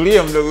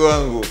tulia mdogo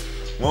wangu.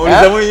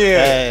 Muuliza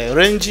mwenyewe.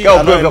 Range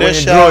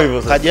anayoendesha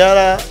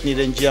Kajala ni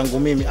range yangu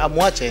mimi.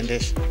 Amwache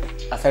aendeshe.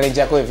 Asa range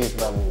yako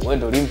vipi babu? Wewe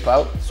ndio ulimpa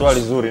au?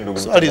 Swali zuri ndugu.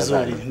 Swali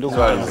zuri ndugu.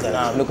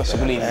 Niko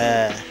shughulini.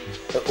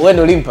 Wewe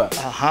ndio ulimpa?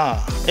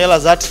 Hela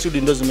za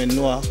attitude ndio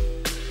zimenunua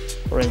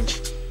range.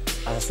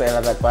 Sasa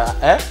hela za kwa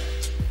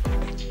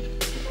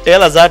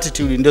hela za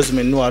attitude ndio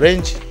zimenunua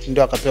range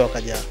ndio akapewa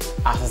Kajala.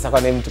 Sasa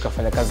kwa nini mtu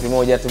kafanya kazi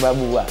moja tu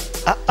babu?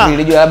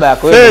 Nilijua labda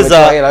yako wewe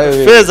umetoa hela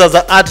wewe. Fedha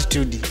za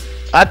attitude.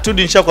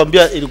 Attitude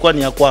nishakwambia ilikuwa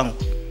ni ya kwangu.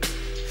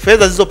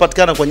 Fedha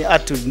zilizopatikana kwenye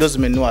attitude ndio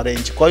zimenunua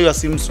range. Kwa hiyo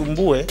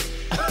asimsumbue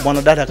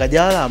mwanadada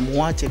Kajala,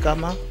 muache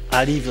kama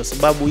alivyo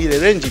sababu ile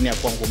range ni ya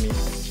kwangu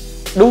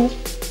mimi.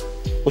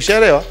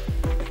 Ushaelewa?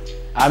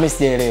 Mimi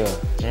sijaelewa.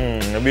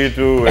 Inabidi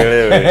tu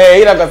uelewe.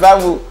 Ila kwa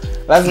sababu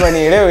lazima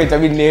nielewe,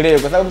 itabidi nielewe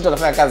kwa sababu mtu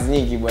anafanya kazi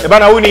nyingi bwana.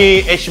 Bana, huyu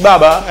ni H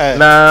Baba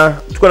na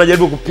tulikuwa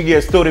tunajaribu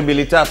kupiga story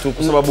mbili tatu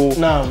kwa sababu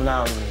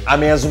naam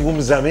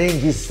ameyazungumza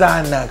mengi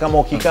sana. Kama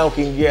ukikaa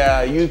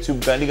ukiingia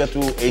YouTube kaandika tu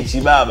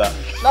H Baba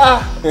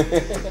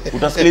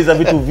utasikiliza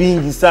vitu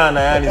vingi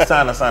sana, yani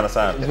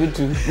sana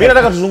vitu. Mimi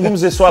nataka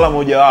tuzungumze swala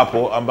moja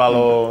wapo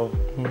ambalo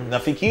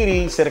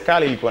nafikiri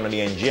serikali ilikuwa na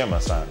nia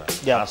njema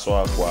sana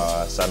haswa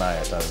kwa sanaa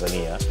ya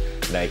Tanzania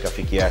na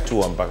ikafikia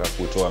hatua mpaka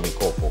kutoa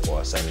mikopo kwa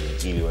wasanii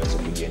ili waweze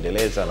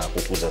kujiendeleza na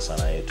kukuza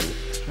sanaa yetu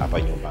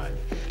hapa nyumbani.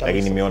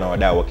 Lakini nimeona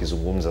wadau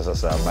wakizungumza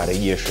sasa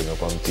marejesho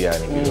imekuwa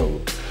mtihani kidogo.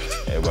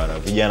 Bwana,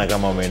 vijana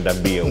kama wameenda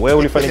mbio. Wewe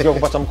ulifanikiwa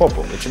kupata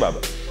mkopo H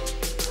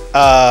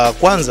Baba?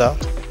 Kwanza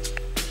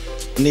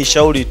ni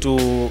shauri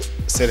tu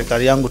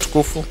serikali yangu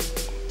tukufu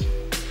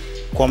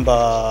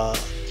kwamba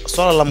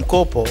swala la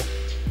mkopo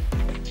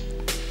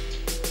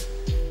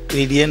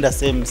lilienda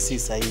sehemu si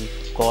sahihi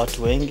kwa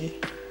watu wengi.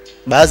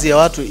 Baadhi ya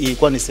watu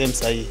ilikuwa ni sehemu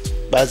sahihi,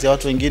 baadhi ya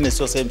watu wengine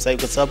sio sehemu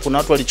sahihi kwa sababu kuna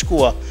watu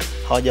walichukua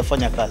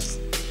hawajafanya kazi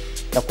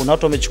na kuna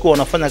watu wamechukua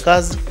wanafanya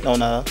kazi na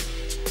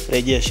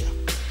wanarejesha.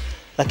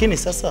 Lakini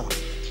sasa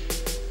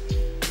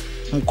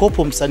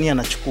mkopo msanii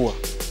anachukua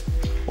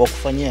wa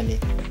kufanyia nini?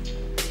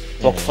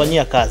 Wa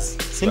kufanyia kazi,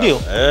 si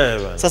ndio?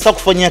 Sasa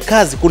kufanyia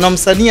kazi kuna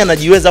msanii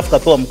anajiweza afu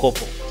kapewa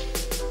mkopo.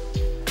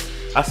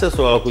 Asa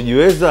swala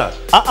kujiweza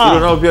hilo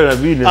nao pia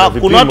inabidi na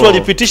vipimo. Kuna watu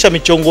walipitisha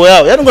michongo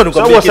yao. Yaani ngoja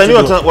nikwambie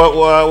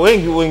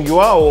wasanii wengi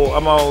wao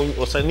ama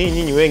wasanii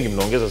nyinyi wengi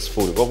mnaongeza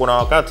sifuri. Kwa kuna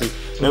wakati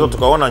naweza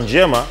tukaona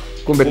njema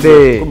kumbe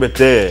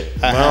te.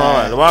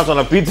 Ndio watu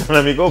wanapita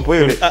na mikopo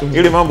ile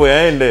ili mambo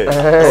yaende.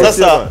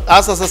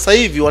 Sasa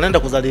hivi wanaenda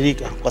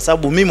kudhalilika kwa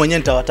sababu mimi mwenyewe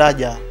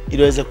nitawataja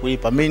ili waweze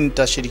kulipa. Mimi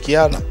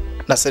nitashirikiana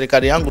na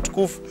serikali yangu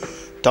tukufu.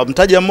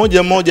 Tutamtaja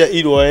mmoja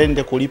ili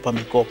waende kulipa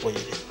mikopo ile.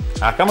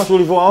 Kama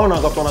tulivyowaona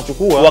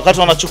wakati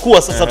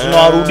wanachukua sasa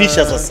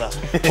tunawarudisha sasa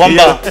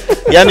kwamba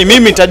yani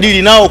mimi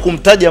nitadili nao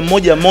kumtaja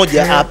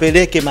mmoja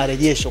apeleke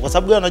marejesho kwa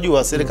sababu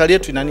anajua serikali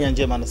yetu ina nia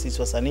njema na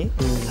sisi wasanii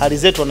hali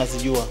zetu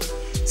wanazijua.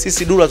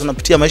 Sisi Dula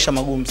tunapitia maisha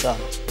magumu sana.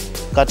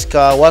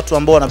 Katika watu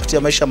ambao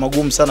wanapitia maisha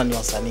magumu sana ni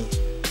wasanii.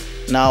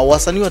 Na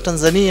wasanii wa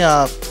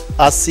Tanzania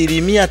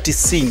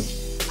 90%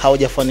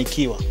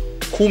 hawajafanikiwa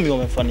 10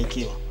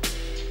 wamefanikiwa.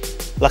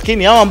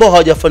 Lakini hao ambao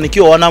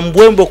hawajafanikiwa wana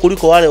mbwembo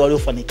kuliko wale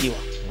waliofanikiwa.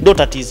 Ndio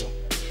tatizo.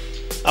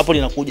 Hapo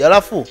linakuja.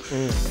 Alafu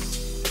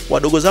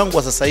wadogo zangu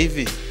wa sasa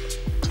hivi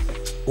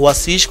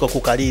wasiishi kwa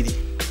kukariri,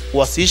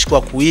 wasiishi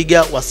kwa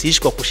kuiga,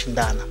 wasiishi kwa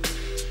kushindana.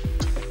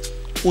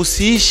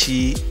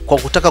 Usiishi kwa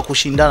kutaka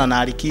kushindana na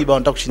Alikiba,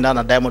 unataka kushindana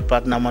na Diamond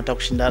Platnumz, unataka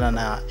kushindana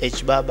na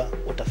H Baba,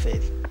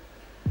 utafeli.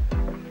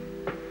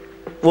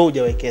 Wewe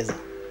hujawekeza.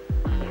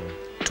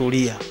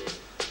 Tulia.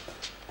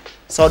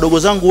 Sasa wadogo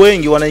zangu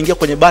wengi wanaingia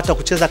kwenye bata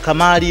kucheza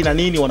kamari na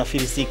nini,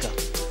 wanafilisika.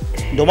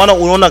 Ndio maana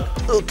unaona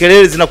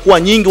kelele zinakuwa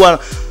nyingi,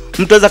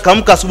 mtu anaweza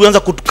kaamka asubuhi anza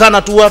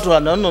kutukana tu watu.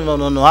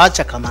 No,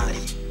 acha kamari.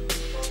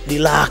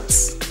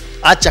 Relax.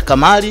 Acha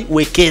kamari,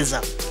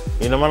 wekeza.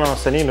 Ina maana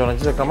wasanii ndio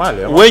wanacheza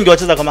kamari ama? Wengi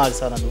wacheza kamari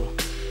sana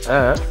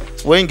Dula.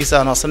 Wengi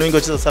sana, wasanii wengi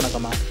wacheza sana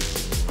kamari.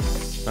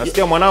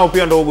 Nasikia mwanao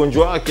pia ndio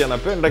ugonjwa wake,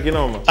 anapenda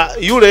kinoma.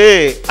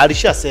 Yule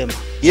alishasema.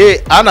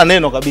 Yeye ana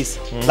neno kabisa.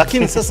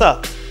 Lakini sasa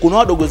kuna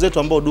wadogo zetu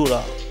ambao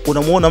Dula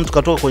unamuona mtu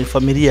katoka kwenye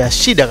familia ya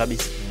shida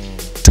kabisa.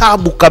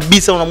 Tabu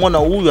kabisa, unamuona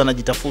huyu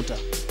anajitafuta.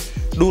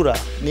 Dula,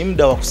 ni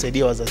muda wa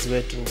kusaidia wazazi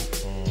wetu.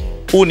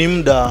 Huu ni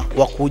muda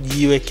wa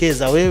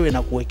kujiwekeza wewe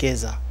na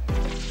kuwekeza.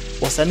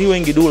 Wasanii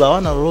wengi Dula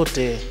hawana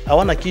lolote,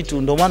 hawana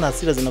kitu, ndio maana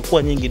hasira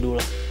zinakuwa nyingi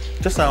Dula.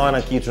 Sasa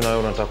hawana kitu na wewe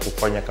unataka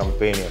kufanya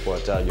kampeni ya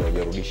kuwataja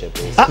wajarudisha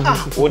pesa.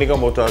 Uone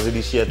kama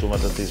utawazidishia tu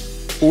matatizo.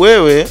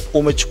 Wewe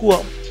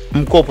umechukua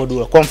mkopo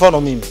Dula. Kwa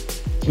mfano mimi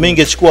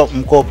ningechukua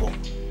mkopo,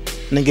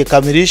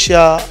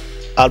 ningekamilisha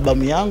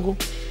albamu yangu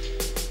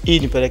hii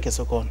nipeleke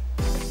sokoni.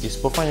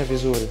 Isipofanya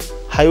vizuri,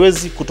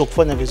 haiwezi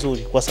kutokufanya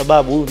vizuri kwa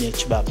sababu huyu ni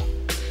H Baba.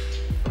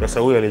 Sasa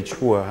huyu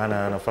alichukua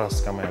hana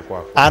nafasi kama ya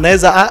kwako.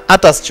 Anaweza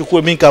hata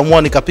asichukue, mimi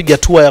kaamua nikapiga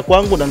tour ya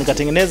kwangu na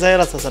nikatengeneza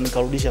hela, sasa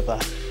nikarudisha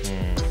pale.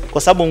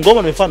 Kwa sababu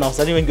ngoma nimefanya na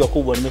wasanii wengi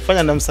wakubwa.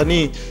 Nimefanya na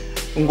msanii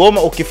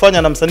ngoma,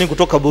 ukifanya na msanii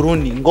kutoka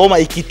Burundi, ngoma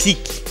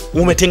ikitiki,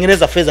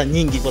 umetengeneza fedha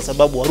nyingi kwa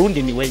sababu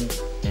Warundi ni wengi.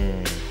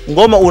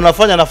 Ngoma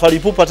unafanya na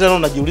Falipupa tena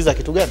unajiuliza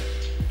kitu gani?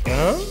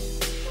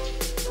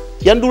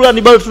 Yaani Dula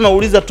ni bado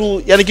tunauliza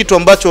tu, yani kitu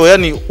ambacho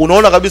yani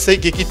unaona kabisa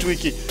hiki kitu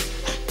hiki.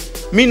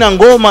 Mimi na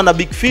ngoma na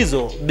Big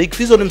Fizzo. Big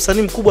Fizzo ni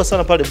msanii mkubwa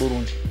sana pale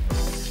Burundi.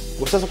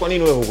 Kwa sasa kwa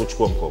nini wewe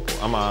hukuchukua mkopo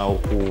ama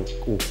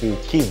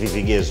ukukidhi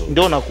vigezo?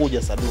 Ndio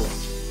nakuja Sadua.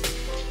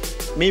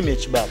 Mimi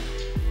H Baba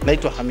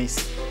naitwa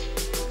Hamisi.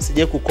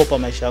 Sijawahi kukopa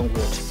maisha yangu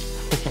yote.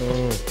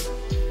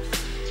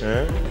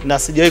 Na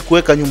sijawahi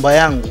kuweka nyumba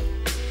yangu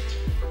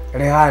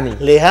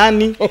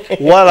rehani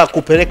wala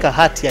kupeleka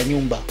hati ya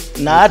nyumba.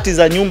 Na hati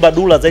za nyumba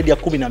Dula zaidi ya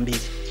 12.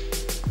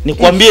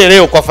 Nikwambie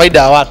leo kwa faida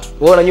ya watu.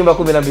 Wewe una nyumba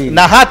 12.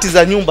 Na hati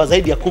za nyumba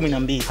zaidi ya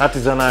 12. Hati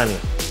za nani?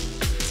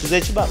 Si za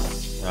H Baba.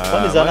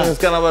 Kwani za nani?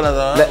 Nasikia bana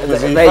za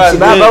H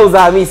Baba au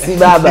za Hamisi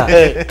Baba?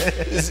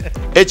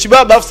 H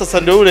Baba afu sasa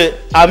ndio ule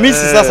Hamisi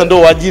sasa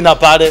ndio wajina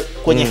pale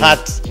kwenye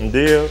hati.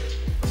 Ndio.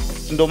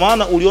 Ndio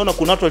maana uliona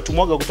kuna watu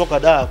walitumwaga kutoka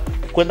Dar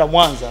kwenda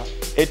Mwanza,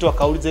 eti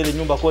wakauliza ile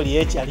nyumba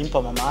kweli H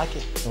alimpa mama yake.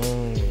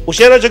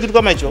 Ushaelewa hicho kitu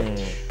kama hicho?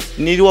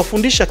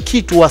 Niliwafundisha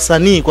kitu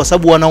wasanii kwa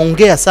sababu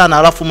wanaongea sana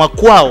alafu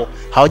makwao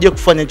hawaje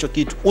kufanya hicho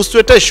kitu.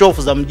 Usiwetee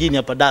shofu za mjini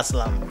hapa Dar es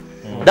Salaam.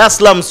 Dar es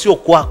Salaam sio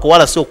kwako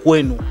wala sio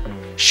kwenu.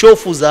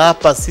 Shofu za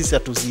hapa sisi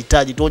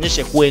hatuzihitaji,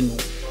 tuonyeshe kwenu.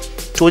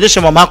 Tuonyeshe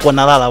mama yako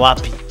analala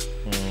wapi.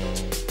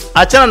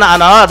 Achana na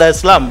analala Dar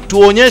es Salaam,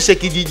 tuonyeshe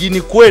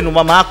kijijini kwenu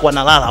mama yako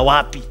analala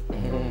wapi.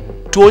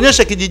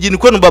 Tuonyeshe kijijini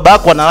kwenu baba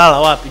yako analala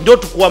wapi. Ndio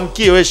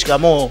tukuamkie wewe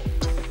shikamoo.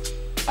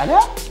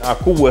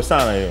 Kubwa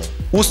sana hiyo.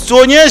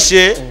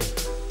 Usionyeshe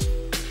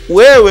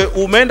wewe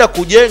umeenda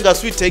kujenga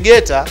sweet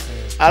Tegeta,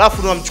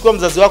 alafu unamchukua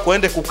mzazi wako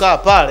aende kukaa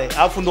pale,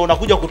 alafu ndio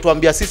unakuja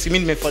kutuambia sisi mimi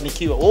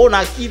nimefanikiwa. Wewe una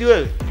akili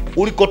wewe?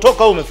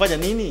 Ulikotoka wewe umefanya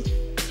nini?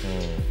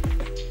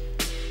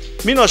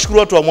 Mimi nawashukuru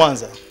watu wa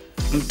Mwanza.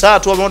 Mtaa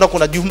tu wameona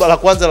kuna jumba la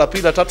kwanza, la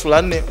pili, la tatu,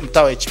 la nne,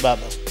 mtaa wa H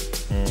Baba.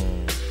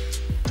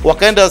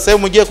 Wakaenda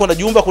sehemu nyingine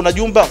kuna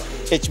jumba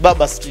H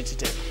Baba Street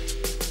tena.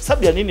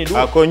 Sababu ya nini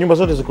ndugu? Kwa nyumba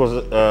zote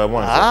ziko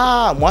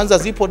Mwanza. Mwanza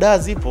zipo, Dar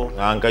zipo.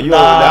 Nikajua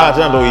Dar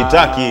tena ndio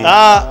uitaki.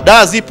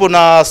 Dar zipo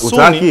na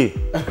Suni.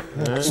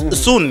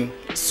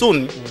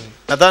 Soon.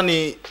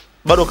 Nadhani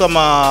bado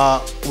kama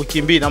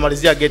wiki mbili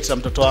namalizia gate la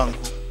mtoto wangu.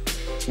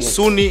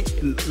 Suni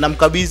na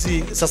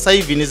mkabidhi sasa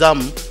hivi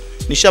nizamu.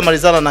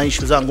 Nishamalizana na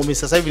issue zangu. Mimi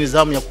sasa hivi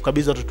nizamu ya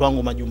kukabidhi watoto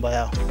wangu majumba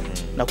yao.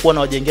 Na kuwa na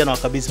wajengea na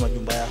wakabidhi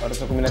majumba yao.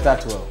 Watoto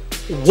 13 wao.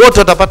 Wote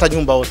watapata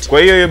nyumba wote.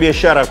 Kwa hiyo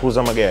biashara ya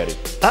kuuza magari.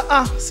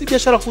 Si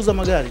biashara kuuza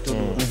magari tu.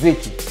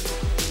 Muziki.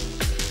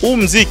 Huu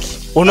muziki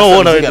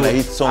unaoona wewe na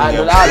hit song.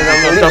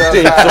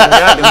 Tafutie hit song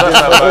gani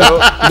sasa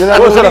ambayo.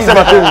 Wewe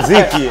unasema tu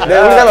muziki.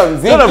 Unasema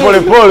muziki. Tuna pole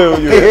pole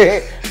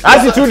ujue.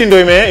 Attitude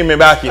ndio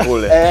imebaki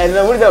kule.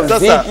 Ninamuuliza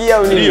muziki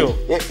au nini?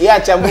 Yeye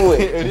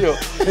achambue. Ndio.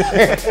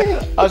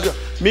 Acha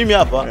mimi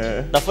hapa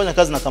nafanya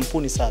kazi na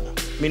kampuni sana.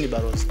 Mimi ni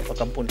balozi kwa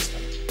kampuni sana.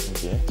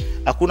 Okay.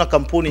 Hakuna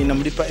kampuni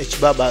inamlipa H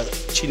Baba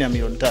chini ya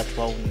milioni 3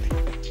 au 4.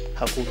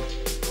 Hakuna.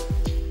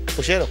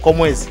 Ushaelewa? Kwa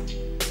mwezi.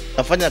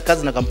 Nafanya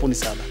kazi na kampuni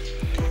sana.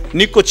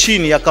 Niko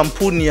chini ya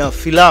kampuni ya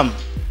filamu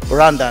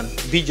London,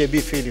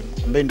 BJB Film,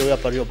 ambaye ndio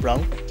hapa Rio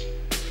Brown.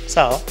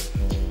 Sawa?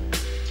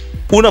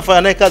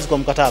 unafanya naye kazi kwa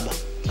mkataba,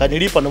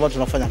 kanilipa ndio maana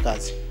tunafanya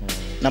kazi.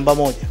 Namba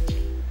 1.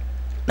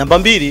 Namba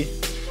 2,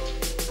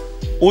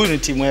 huyu ni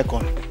timu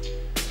yako.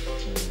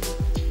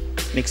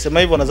 Nikisema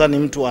hivyo nadhani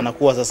mtu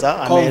anakuwa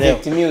sasa anaelewa.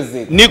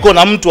 Niko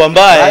na mtu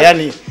ambaye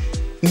yani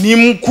ni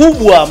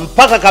mkubwa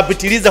mpaka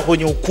kapitiliza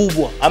kwenye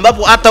ukubwa,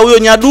 ambapo hata huyo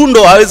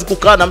Nyadundo hawezi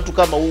kukaa na mtu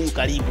kama huyu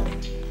Karibu.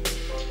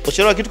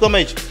 Ushelewa kitu kama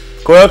hicho?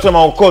 Kwa hiyo yote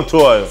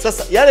maokoto hayo.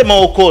 Sasa yale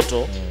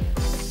maokoto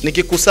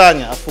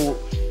nikikusanya, afu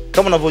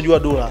kama unavyojua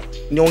Dula,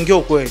 niongee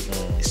ukweli.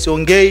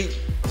 Siongei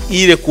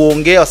ile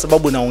kuongea kwa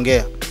sababu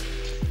naongea.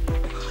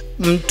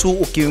 Mtu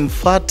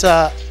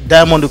ukimfuata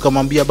Diamond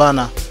ukamwambia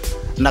bana,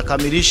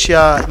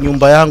 nakamilisha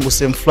nyumba yangu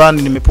sehemu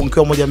fulani,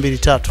 nimepungukiwa 1 2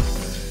 3.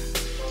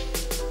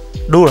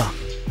 Dula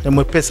ni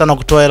mwepesi sana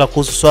kutoa hela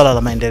kuhusu swala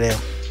la maendeleo.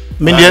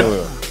 Mimi ndiye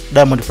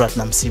Diamond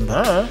Platinum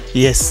Simba.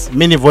 Yes,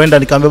 mimi nilivoenda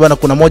nikamwambia bana,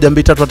 kuna 1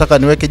 2 3 nataka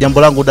niweke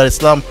jambo langu Dar es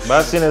Salaam.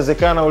 Basi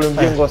inawezekana ule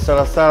mjengo wa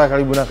Salasala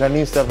karibu na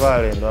kanisa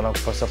pale ndo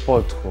anakupa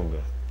support kumbe.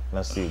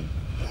 Nasibu.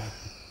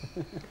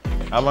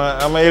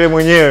 Ama ile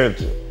mwenyewe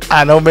tu.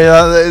 Naume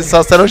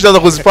sasa unaweza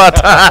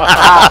kuzipata.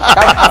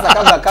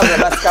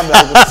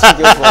 kabla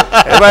ukushike huko.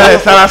 Bale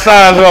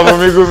Salasala ndo hapo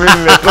miguu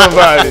minne tu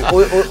mbali.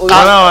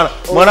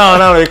 Mwanao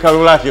analo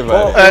hekalu lake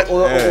pale.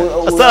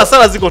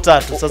 Salasala ziko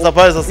 3. Sasa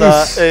pale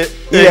sasa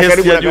ile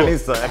karibu na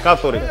kanisa ya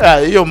Catholic.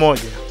 Hiyo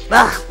moja.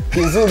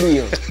 Kizuri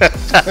hiyo.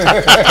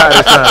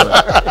 Kali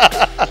sana.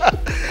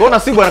 Kwa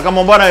Nasibu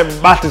anakamwambia bwana,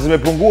 bati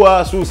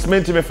zimepungua,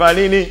 cement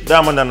imefanya nini,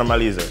 Diamond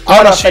anamaliza.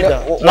 Hana shida.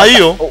 Na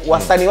hiyo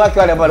wasanii wake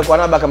wale ambao walikuwa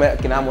naba kama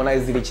kina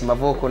Harmonize, Rich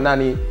Mavoko,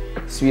 nani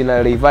sio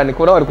na Rayvanny,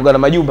 kuna walikuwa na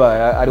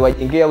majumba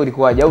aliwajengea au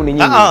ilikuwaje au ni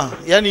nyinyi?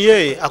 Yani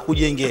yeye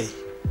akujengee.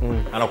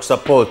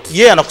 Anakusupport.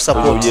 Yeye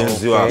anakusupport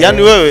ujenzi wako.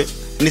 Yani wewe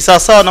ni sawa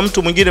sawa na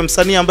mtu mwingine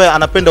msanii ambaye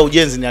anapenda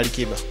ujenzi ni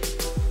Alikiba.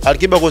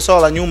 Alikiba kwa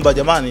swala la nyumba,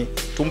 jamani,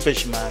 tumpe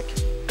heshima yake.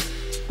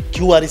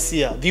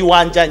 Kiuhalisia,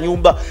 viwanja,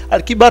 nyumba.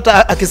 Alikiba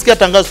hata akisikia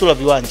tangazo la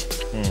viwanja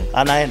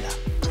anaenda.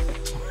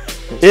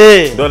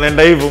 Ndio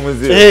anaenda hivyo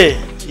mzee.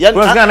 Yani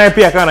kwa naye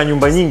pia akawa na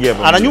nyumba nyingi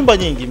hapa. Ana nyumba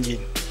nyingi mjini.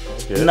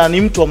 Na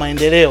ni mtu wa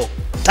maendeleo.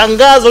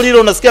 Tangazo lile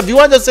unasikia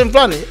viwanja sehemu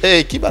fulani,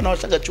 Kiba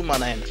anawashaga chuma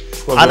anaenda.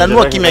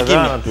 Ananua kimya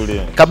kimya.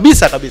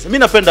 Kabisa kabisa. Mimi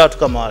napenda watu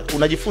kama wale.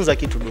 Unajifunza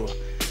kitu Dula.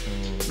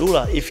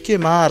 Dula ifikie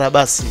mahara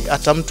basi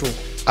hata mtu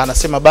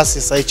anasema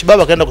basi sasa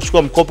baba kaenda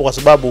kuchukua mkopo kwa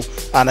sababu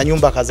ana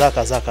nyumba kadhaa.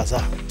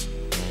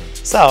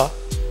 Sawa?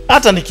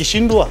 Hata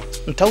nikishindwa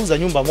nitauza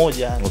nyumba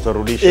moja,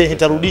 utarudisha.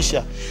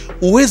 Nitarudisha.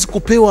 Uwezi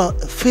kupewa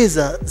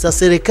fedha za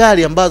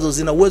serikali ambazo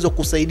zina uwezo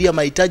kusaidia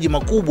mahitaji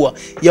makubwa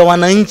ya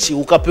wananchi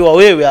ukapewa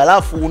wewe,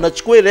 alafu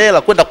unachukua ile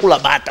hela kwenda kula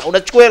bata.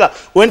 Unachukua hela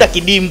uenda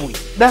kidimbwi.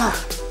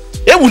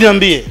 Hebu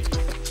niambie.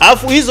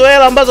 Alafu hizo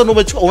hela ambazo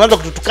umechukua unaanza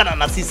kututukana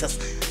na sisi sasa.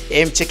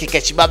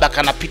 Mcheke baba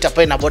kanapita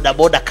pale na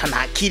boda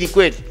kana akili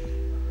kweli.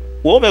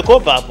 Wewe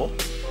umekopa hapo.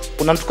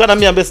 Unamtukana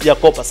mimi ambaye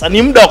sijakopa. Sasa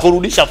ni muda wa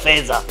kurudisha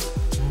fedha.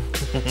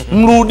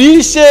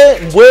 Mrudishe,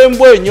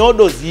 mbwembwe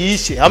nyodo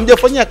ziishe.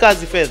 Hamjafanyia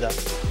kazi fedha.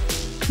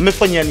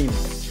 Mmefanyia nini?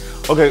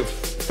 Okay,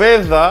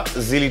 fedha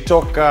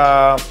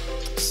zilitoka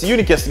sijui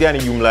ni kiasi gani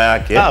jumla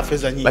yake.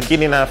 Fedha nyingi.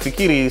 Lakini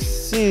nafikiri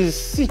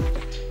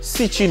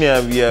si chini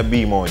ya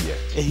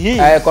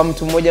B1. Kwa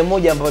mtu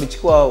mmoja ambao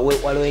alichukua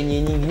wale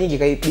wenye nyingi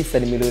kabisa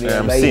ni milioni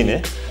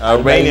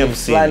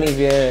 40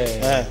 hivi.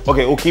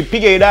 Okay,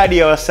 ukipiga idadi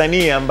ya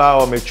wasanii ambao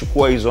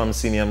wamechukua hizo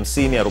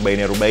 50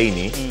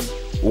 40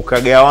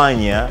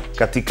 ukagawanya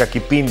katika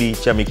kipindi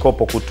cha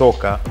mikopo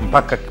kutoka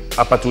mpaka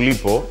hapa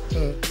tulipo,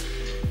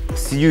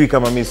 sijui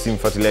kama mimi si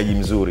mfuatiliaji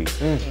mzuri.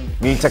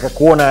 Mimi nataka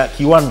kuona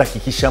kiwanda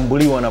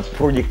kikishambuliwa na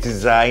project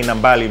za aina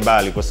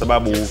mbalimbali kwa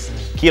sababu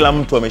kila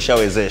mtu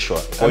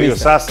ameshawezeshwa. Kwa hiyo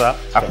sasa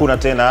hakuna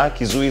tena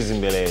kizuizi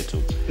mbele yetu.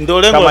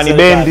 Kama ni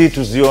bendi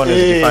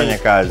tuzione zikifanya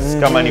kazi.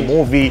 Kama ni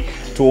movie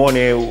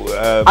tuone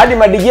hadi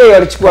ma DJ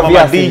walichukua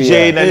viasi DJ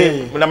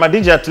na ma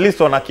DJ at least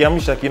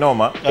wanakiamsha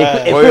kinoma.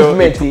 Kwa hiyo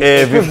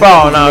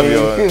vifaa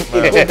navyo.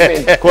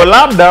 Kwa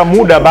labda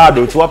muda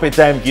bado tuwape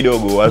time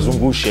kidogo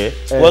wazungushe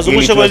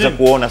tuweze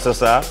kuona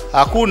sasa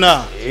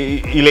hakuna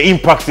ile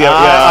impact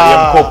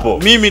ya mkopo.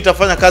 Mimi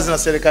nitafanya kazi na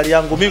serikali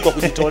yangu mimi kwa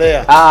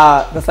kujitolea.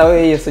 Sasa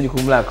wewe hiyo sio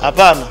jukumu lako.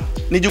 Hapana,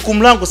 ni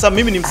jukumu langu sababu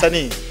mimi ni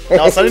msanii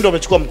na wasanii ndio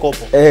wamechukua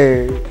mkopo.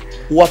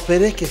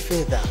 Wapeleke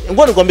fedha.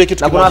 Ngoja nikwambie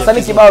kitu kimoja. Na kuna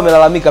wasanii kibao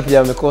wamelalamika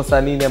pia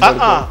wamekosa nini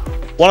ambapo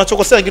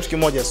wanachokosea kitu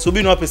kimoja.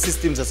 Subiri wape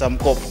system za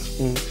mkopo.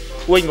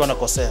 Wengi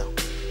wanakosea.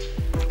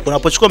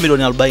 Unapochukua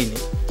milioni 40,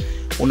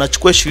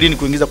 unachukua 20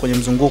 kuingiza kwenye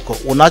mzunguko,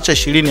 unaacha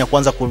 20 ya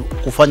kwanza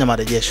kufanya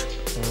marejesho.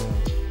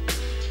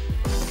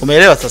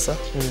 Umeelewa sasa?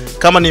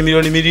 Kama ni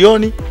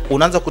milioni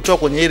unaanza kutoa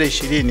kwenye ile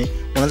 20,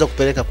 unaanza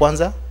kupeleka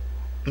kwanza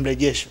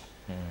mrejesho.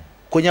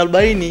 Kwenye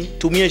 40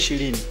 tumia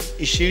 20.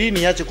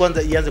 20 iache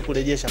kwanza ianze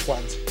kurejesha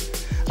kwanza.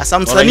 Asa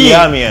msanii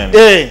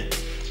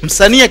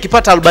msanii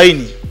akipata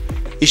 40,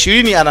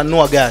 20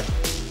 ananunua gari.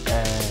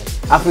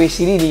 Afu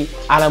 20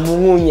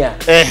 anamung'unya.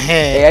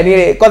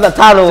 Yaani kwanza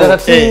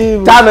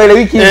 5 ile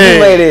wiki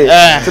nzima ile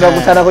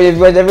tunakutana kwenye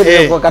viwanja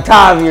vyetu kwa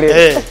kataa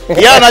vile.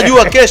 Yeye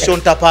anajua kesho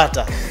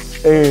nitapata.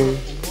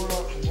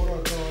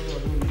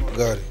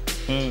 Gari.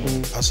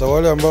 Hasa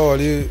wale ambao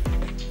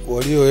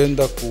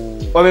walioenda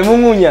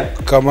wamemung'unya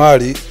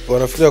kamari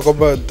wanafikiria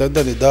kwamba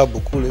nitaenda ni dabu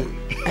kule.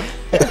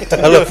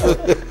 Alafu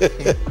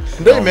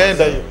ndio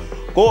imeenda hiyo.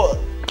 Kwa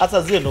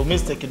hata zile ndo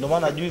mistake, ndio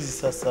maana juzi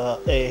sasa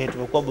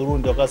tulikuwa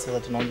Burundi, wakati sasa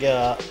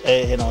tunaongea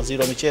na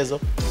waziri wa michezo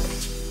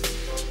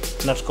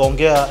na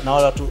tukaongea na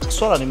wale watu.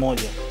 Swala ni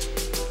moja,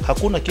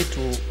 hakuna kitu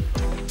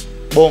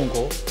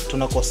Bongo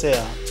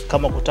tunakosea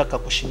kama kutaka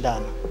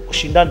kushindana.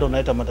 Kushindana ndio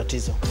unaleta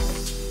matatizo.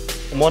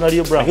 Umeona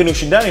Leo Brown? Lakini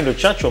ushindani ndio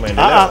chachu wa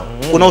maendeleo.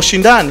 Kuna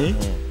ushindani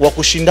wa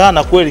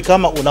kushindana kweli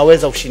kama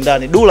unaweza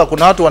ushindani. Dula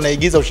kuna watu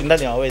wanaigiza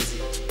ushindani hawawezi.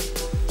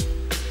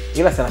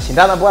 Ila sana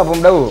shindana hapo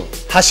muda huo.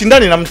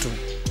 Hashindani na mtu.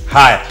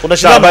 Haya.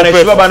 Unashindana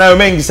bwana baba nayo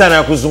mengi sana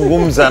ya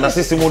kuzungumza na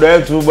sisi muda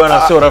wetu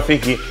bwana sio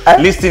rafiki.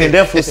 Listi ni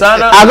ndefu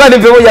sana. Agani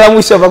pamoja la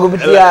mwisho hapa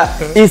kupitia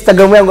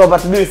Instagram yangu hapa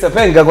Tubili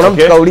Sepenga kuna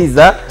mtu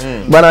kauliza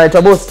bwana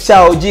anaitwa Boss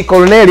Chao G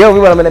Colonel au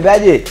bwana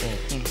ameniambiaje?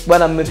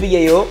 Bwana mmepiga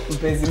hiyo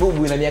mpenzi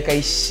bubu ina miaka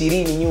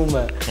 20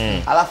 nyuma.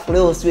 Alafu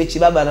leo Switch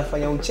baba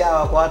anafanya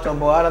uchawa kwa watu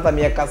ambao hawana hata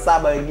miaka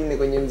 7 wengine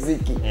kwenye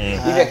muziki.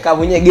 Hivi kama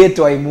mwenye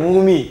ghetto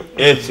haimuumi.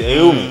 Eti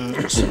haimuumi.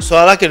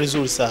 Swala lake ni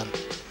nzuri sana.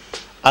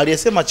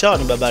 Aliyesema Chao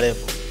ni Baba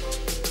Levo.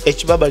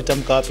 Baba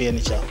alitamka wapi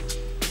yani Chao?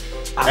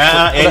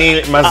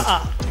 Yani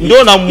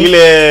ndio na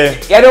ile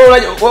yani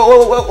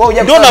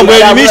ndio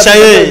namuelimisha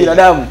yeye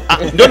binadamu.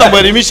 Ndio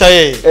namuelimisha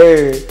yeye.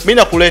 Mimi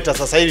nakuleta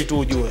sasa ili tu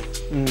ujue.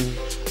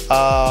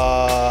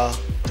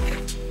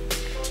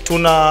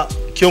 Tuna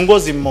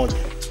kiongozi mmoja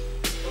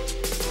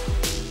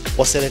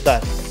wa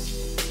serikali.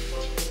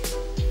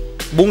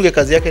 Bunge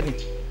kazi yake ni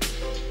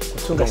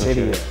kutunga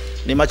sheria.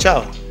 Ni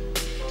machawa.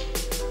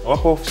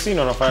 Wako ofisini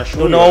wanafanya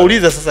shughuli.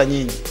 Unawauliza sasa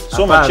nyinyi.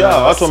 Sio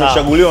machawa, watu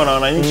wamechaguliwa na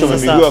wananchi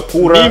wamepigiwa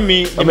kura.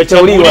 Mimi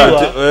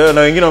nimeteuliwa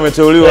na wengine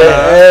wameteuliwa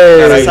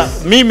na rais.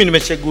 Mimi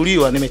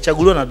nimechaguliwa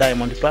na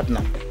Diamond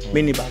Platinum.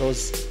 Mimi ni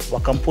barozi wa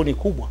kampuni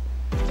kubwa.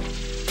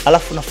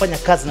 Alafu nafanya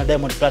kazi na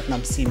Diamond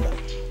Platinum Simba.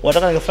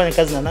 Unataka ningefanye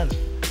kazi na nani?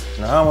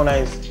 Na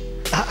Harmonize.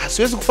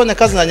 Siwezi kufanya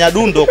kazi na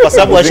Nyadundo kwa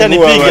sababu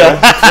ashanipiga.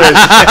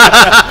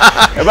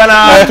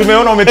 Bana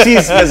tumeona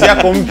umetease kazi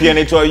yako mpya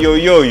inaitwa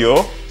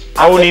Yoyoyo.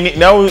 Au ni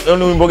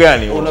wimbo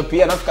gani?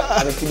 Unapia nafuka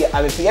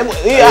amepiga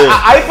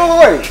haipo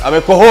kweli.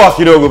 Amekohoa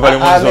kidogo pale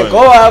mwanzo.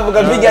 Amekohoa hapo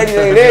kapiga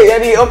ile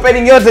yani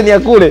opening yote ni ya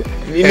kule.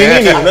 Ni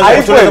nini?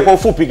 Unaweza kwa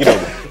ufupi kidogo.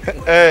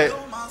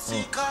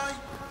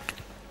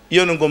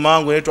 Hiyo ni ngoma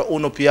yangu inaitwa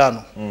Uno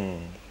Piano.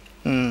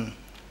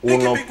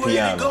 Uno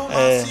Piano.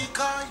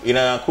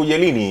 Inakuja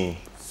lini?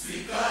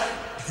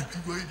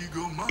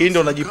 Hii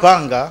ndio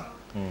najipanga.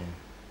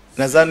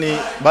 Nadhani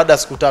baada ya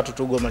siku 3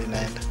 tu goma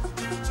linaenda.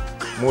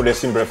 Muda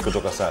si mrefu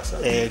kutoka sasa.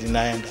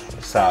 Linaenda.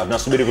 Sawa,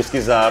 tunasubiri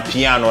kusikiza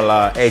piano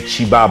la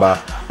Baba.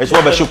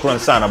 Baba, shukrani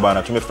sana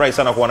bana. Tumefurahi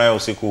sana kuwa nayo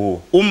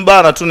usiku huu.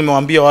 Bana tu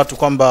nimewaambia watu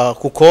kwamba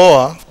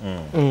kukooa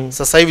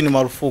sasa hivi ni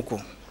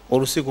marufuku.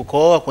 Uruhusi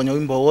kukooa kwenye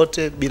wimbo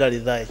wote bila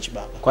ridhaa ya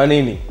Baba. Kwa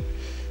nini?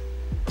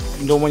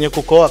 Ndio mwenye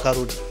kukooa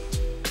karudi.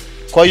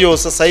 Kwa hiyo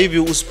sasa hivi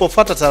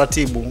usipofuata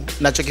taratibu,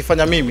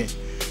 ninachokifanya mimi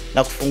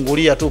na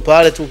kufungulia tu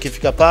pale tu,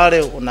 ukifika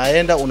pale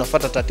unaenda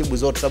unafuata taratibu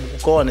zote, sababu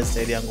kukooa ni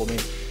style yangu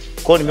mimi.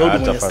 Kwa hiyo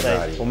nimerudi mwenye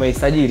style.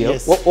 Umeisajili?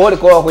 Wewe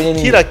kooa kwenye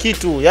nini? Kila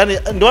kitu. Yani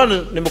ndio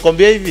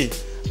nimekwambia hivi,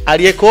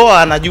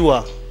 aliyekooa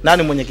anajua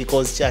nani mwenye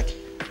kikozi chake.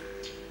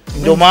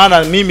 Ndio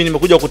maana mimi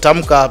nimekuja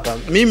kutamka hapa.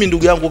 Mimi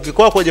ndugu yangu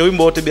ukikoa kwenye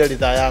wimbo wote bila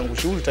ridhaa yangu,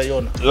 shughuli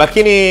utaiona.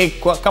 Lakini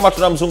kama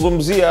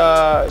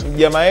tunamzungumzia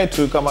jamaa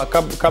yetu kama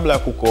kabla ya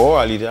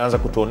kukooa alianza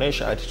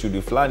kutuonesha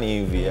attitude fulani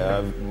hivi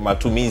ya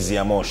matumizi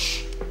ya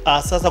moshi.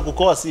 Sasa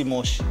kukooa si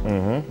moshi.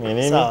 Ni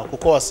nini? Sawa,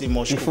 kukooa si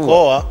moshi.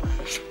 Kukooa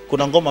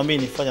kuna ngoma mimi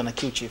nilifanya na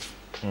Q Chief.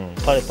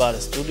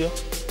 Pale studio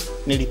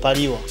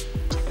nilipaliwa.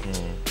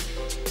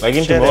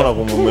 Lakini tumeona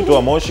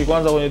umetoa moshi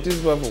kwanza kwenye tizi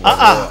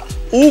hapo.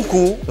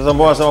 Huku sasa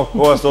mbona unasema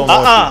kukooa sio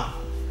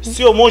moshi?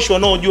 Sio moshi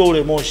wanaojua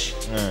ule moshi.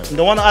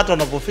 Ndio maana hata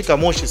unapofika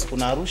moshi siku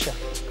na Arusha.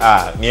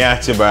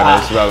 Niache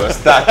bana Baba,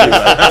 staki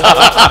bana.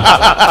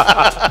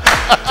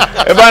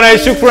 Bana,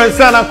 shukrani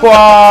sana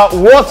kwa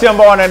wote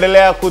ambao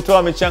wanaendelea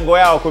kutoa michango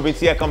yao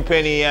kupitia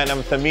kampeni ya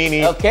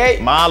Namthamini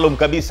maalum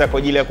kabisa kwa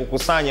ajili ya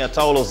kukusanya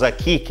taulo za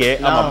kike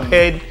ama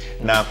ped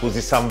na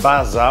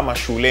kuzisambaza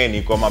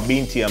mashuleni kwa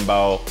mabinti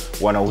ambao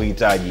wana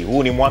uhitaji.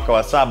 Huu ni mwaka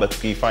wa 7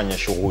 tukiifanya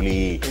shughuli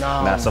hii.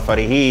 Na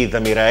safari hii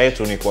dhamira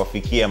yetu ni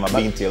kuwafikia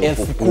mabinti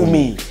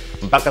 10,000.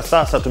 Mpaka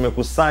sasa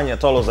tumekusanya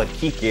taulo za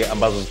kike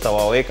ambazo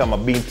zitawaweka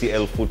mabinti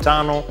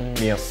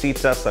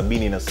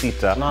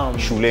 5,676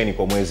 shuleni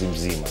kwa mwezi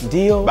mzima.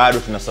 Bado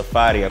tuna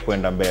safari ya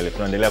kwenda mbele.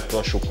 Tunaendelea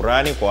kutoa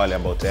shukrani kwa wale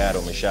ambao tayari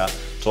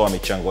wameshatoa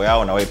michango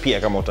yao, na wewe pia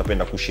kama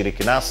utapenda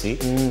kushiriki nasi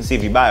si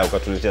vibaya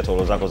ukatuletea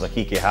taulo zako za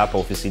kike hapa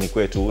ofisini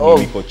kwetu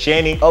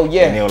Mikocheni,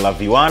 eneo la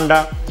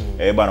viwanda.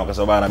 Bana, kwa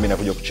sababu mimi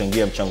nakuja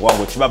kuchangia mchango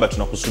wangu. Baba,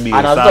 tunakusubiri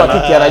sana.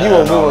 Anatoa kiki, anajua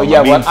wewe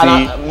jambo.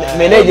 Ana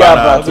meneja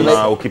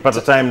hapa.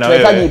 Ukipata time na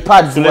wewe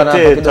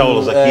tulete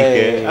taulo za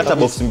kike hata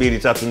box 2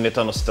 3 4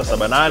 5 6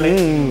 7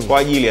 8 kwa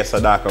ajili ya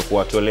sadaka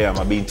kuwatolea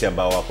mabinti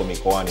ambao wako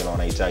mikoani na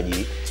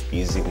wanahitaji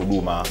hizi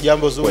huduma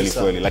Jambo zuri kweli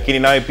sana. kweli. Lakini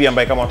nawe pia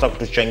ambaye kama unataka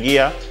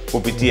kutuchangia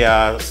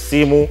kupitia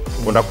simu,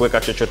 unataka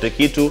kuweka chochote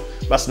kitu,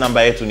 basi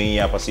namba yetu ni hii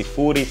hapa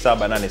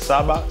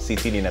 0787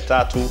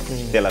 63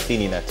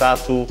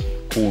 33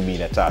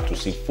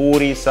 13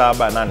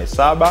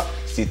 0787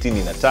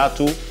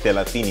 63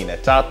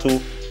 33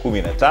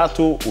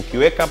 13.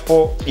 Ukiweka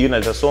hapo hiyo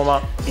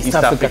itasoma East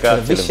Africa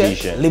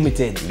Television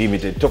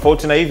Limited.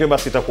 Tofauti na hivyo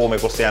basi itakuwa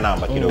umekosea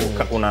namba kidogo.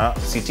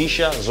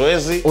 Unasitisha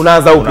zoezi,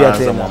 unaanza upya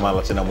tena,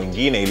 muamala tena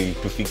mwingine ili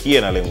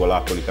tufikie na lengo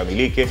lako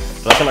likamilike.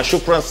 Tunasema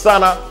shukrani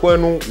sana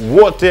kwenu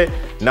wote,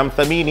 na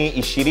mthamini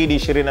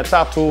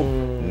 2023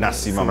 na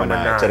simama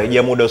naye.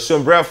 Tarejea muda usio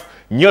mrefu.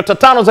 Nyota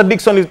 5 za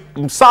Dickson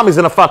Msami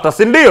zinafuata,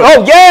 si ndio?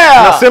 Oh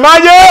yeah!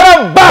 Nasemaje?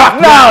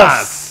 Back now.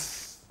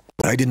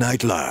 Friday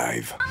Night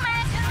Live.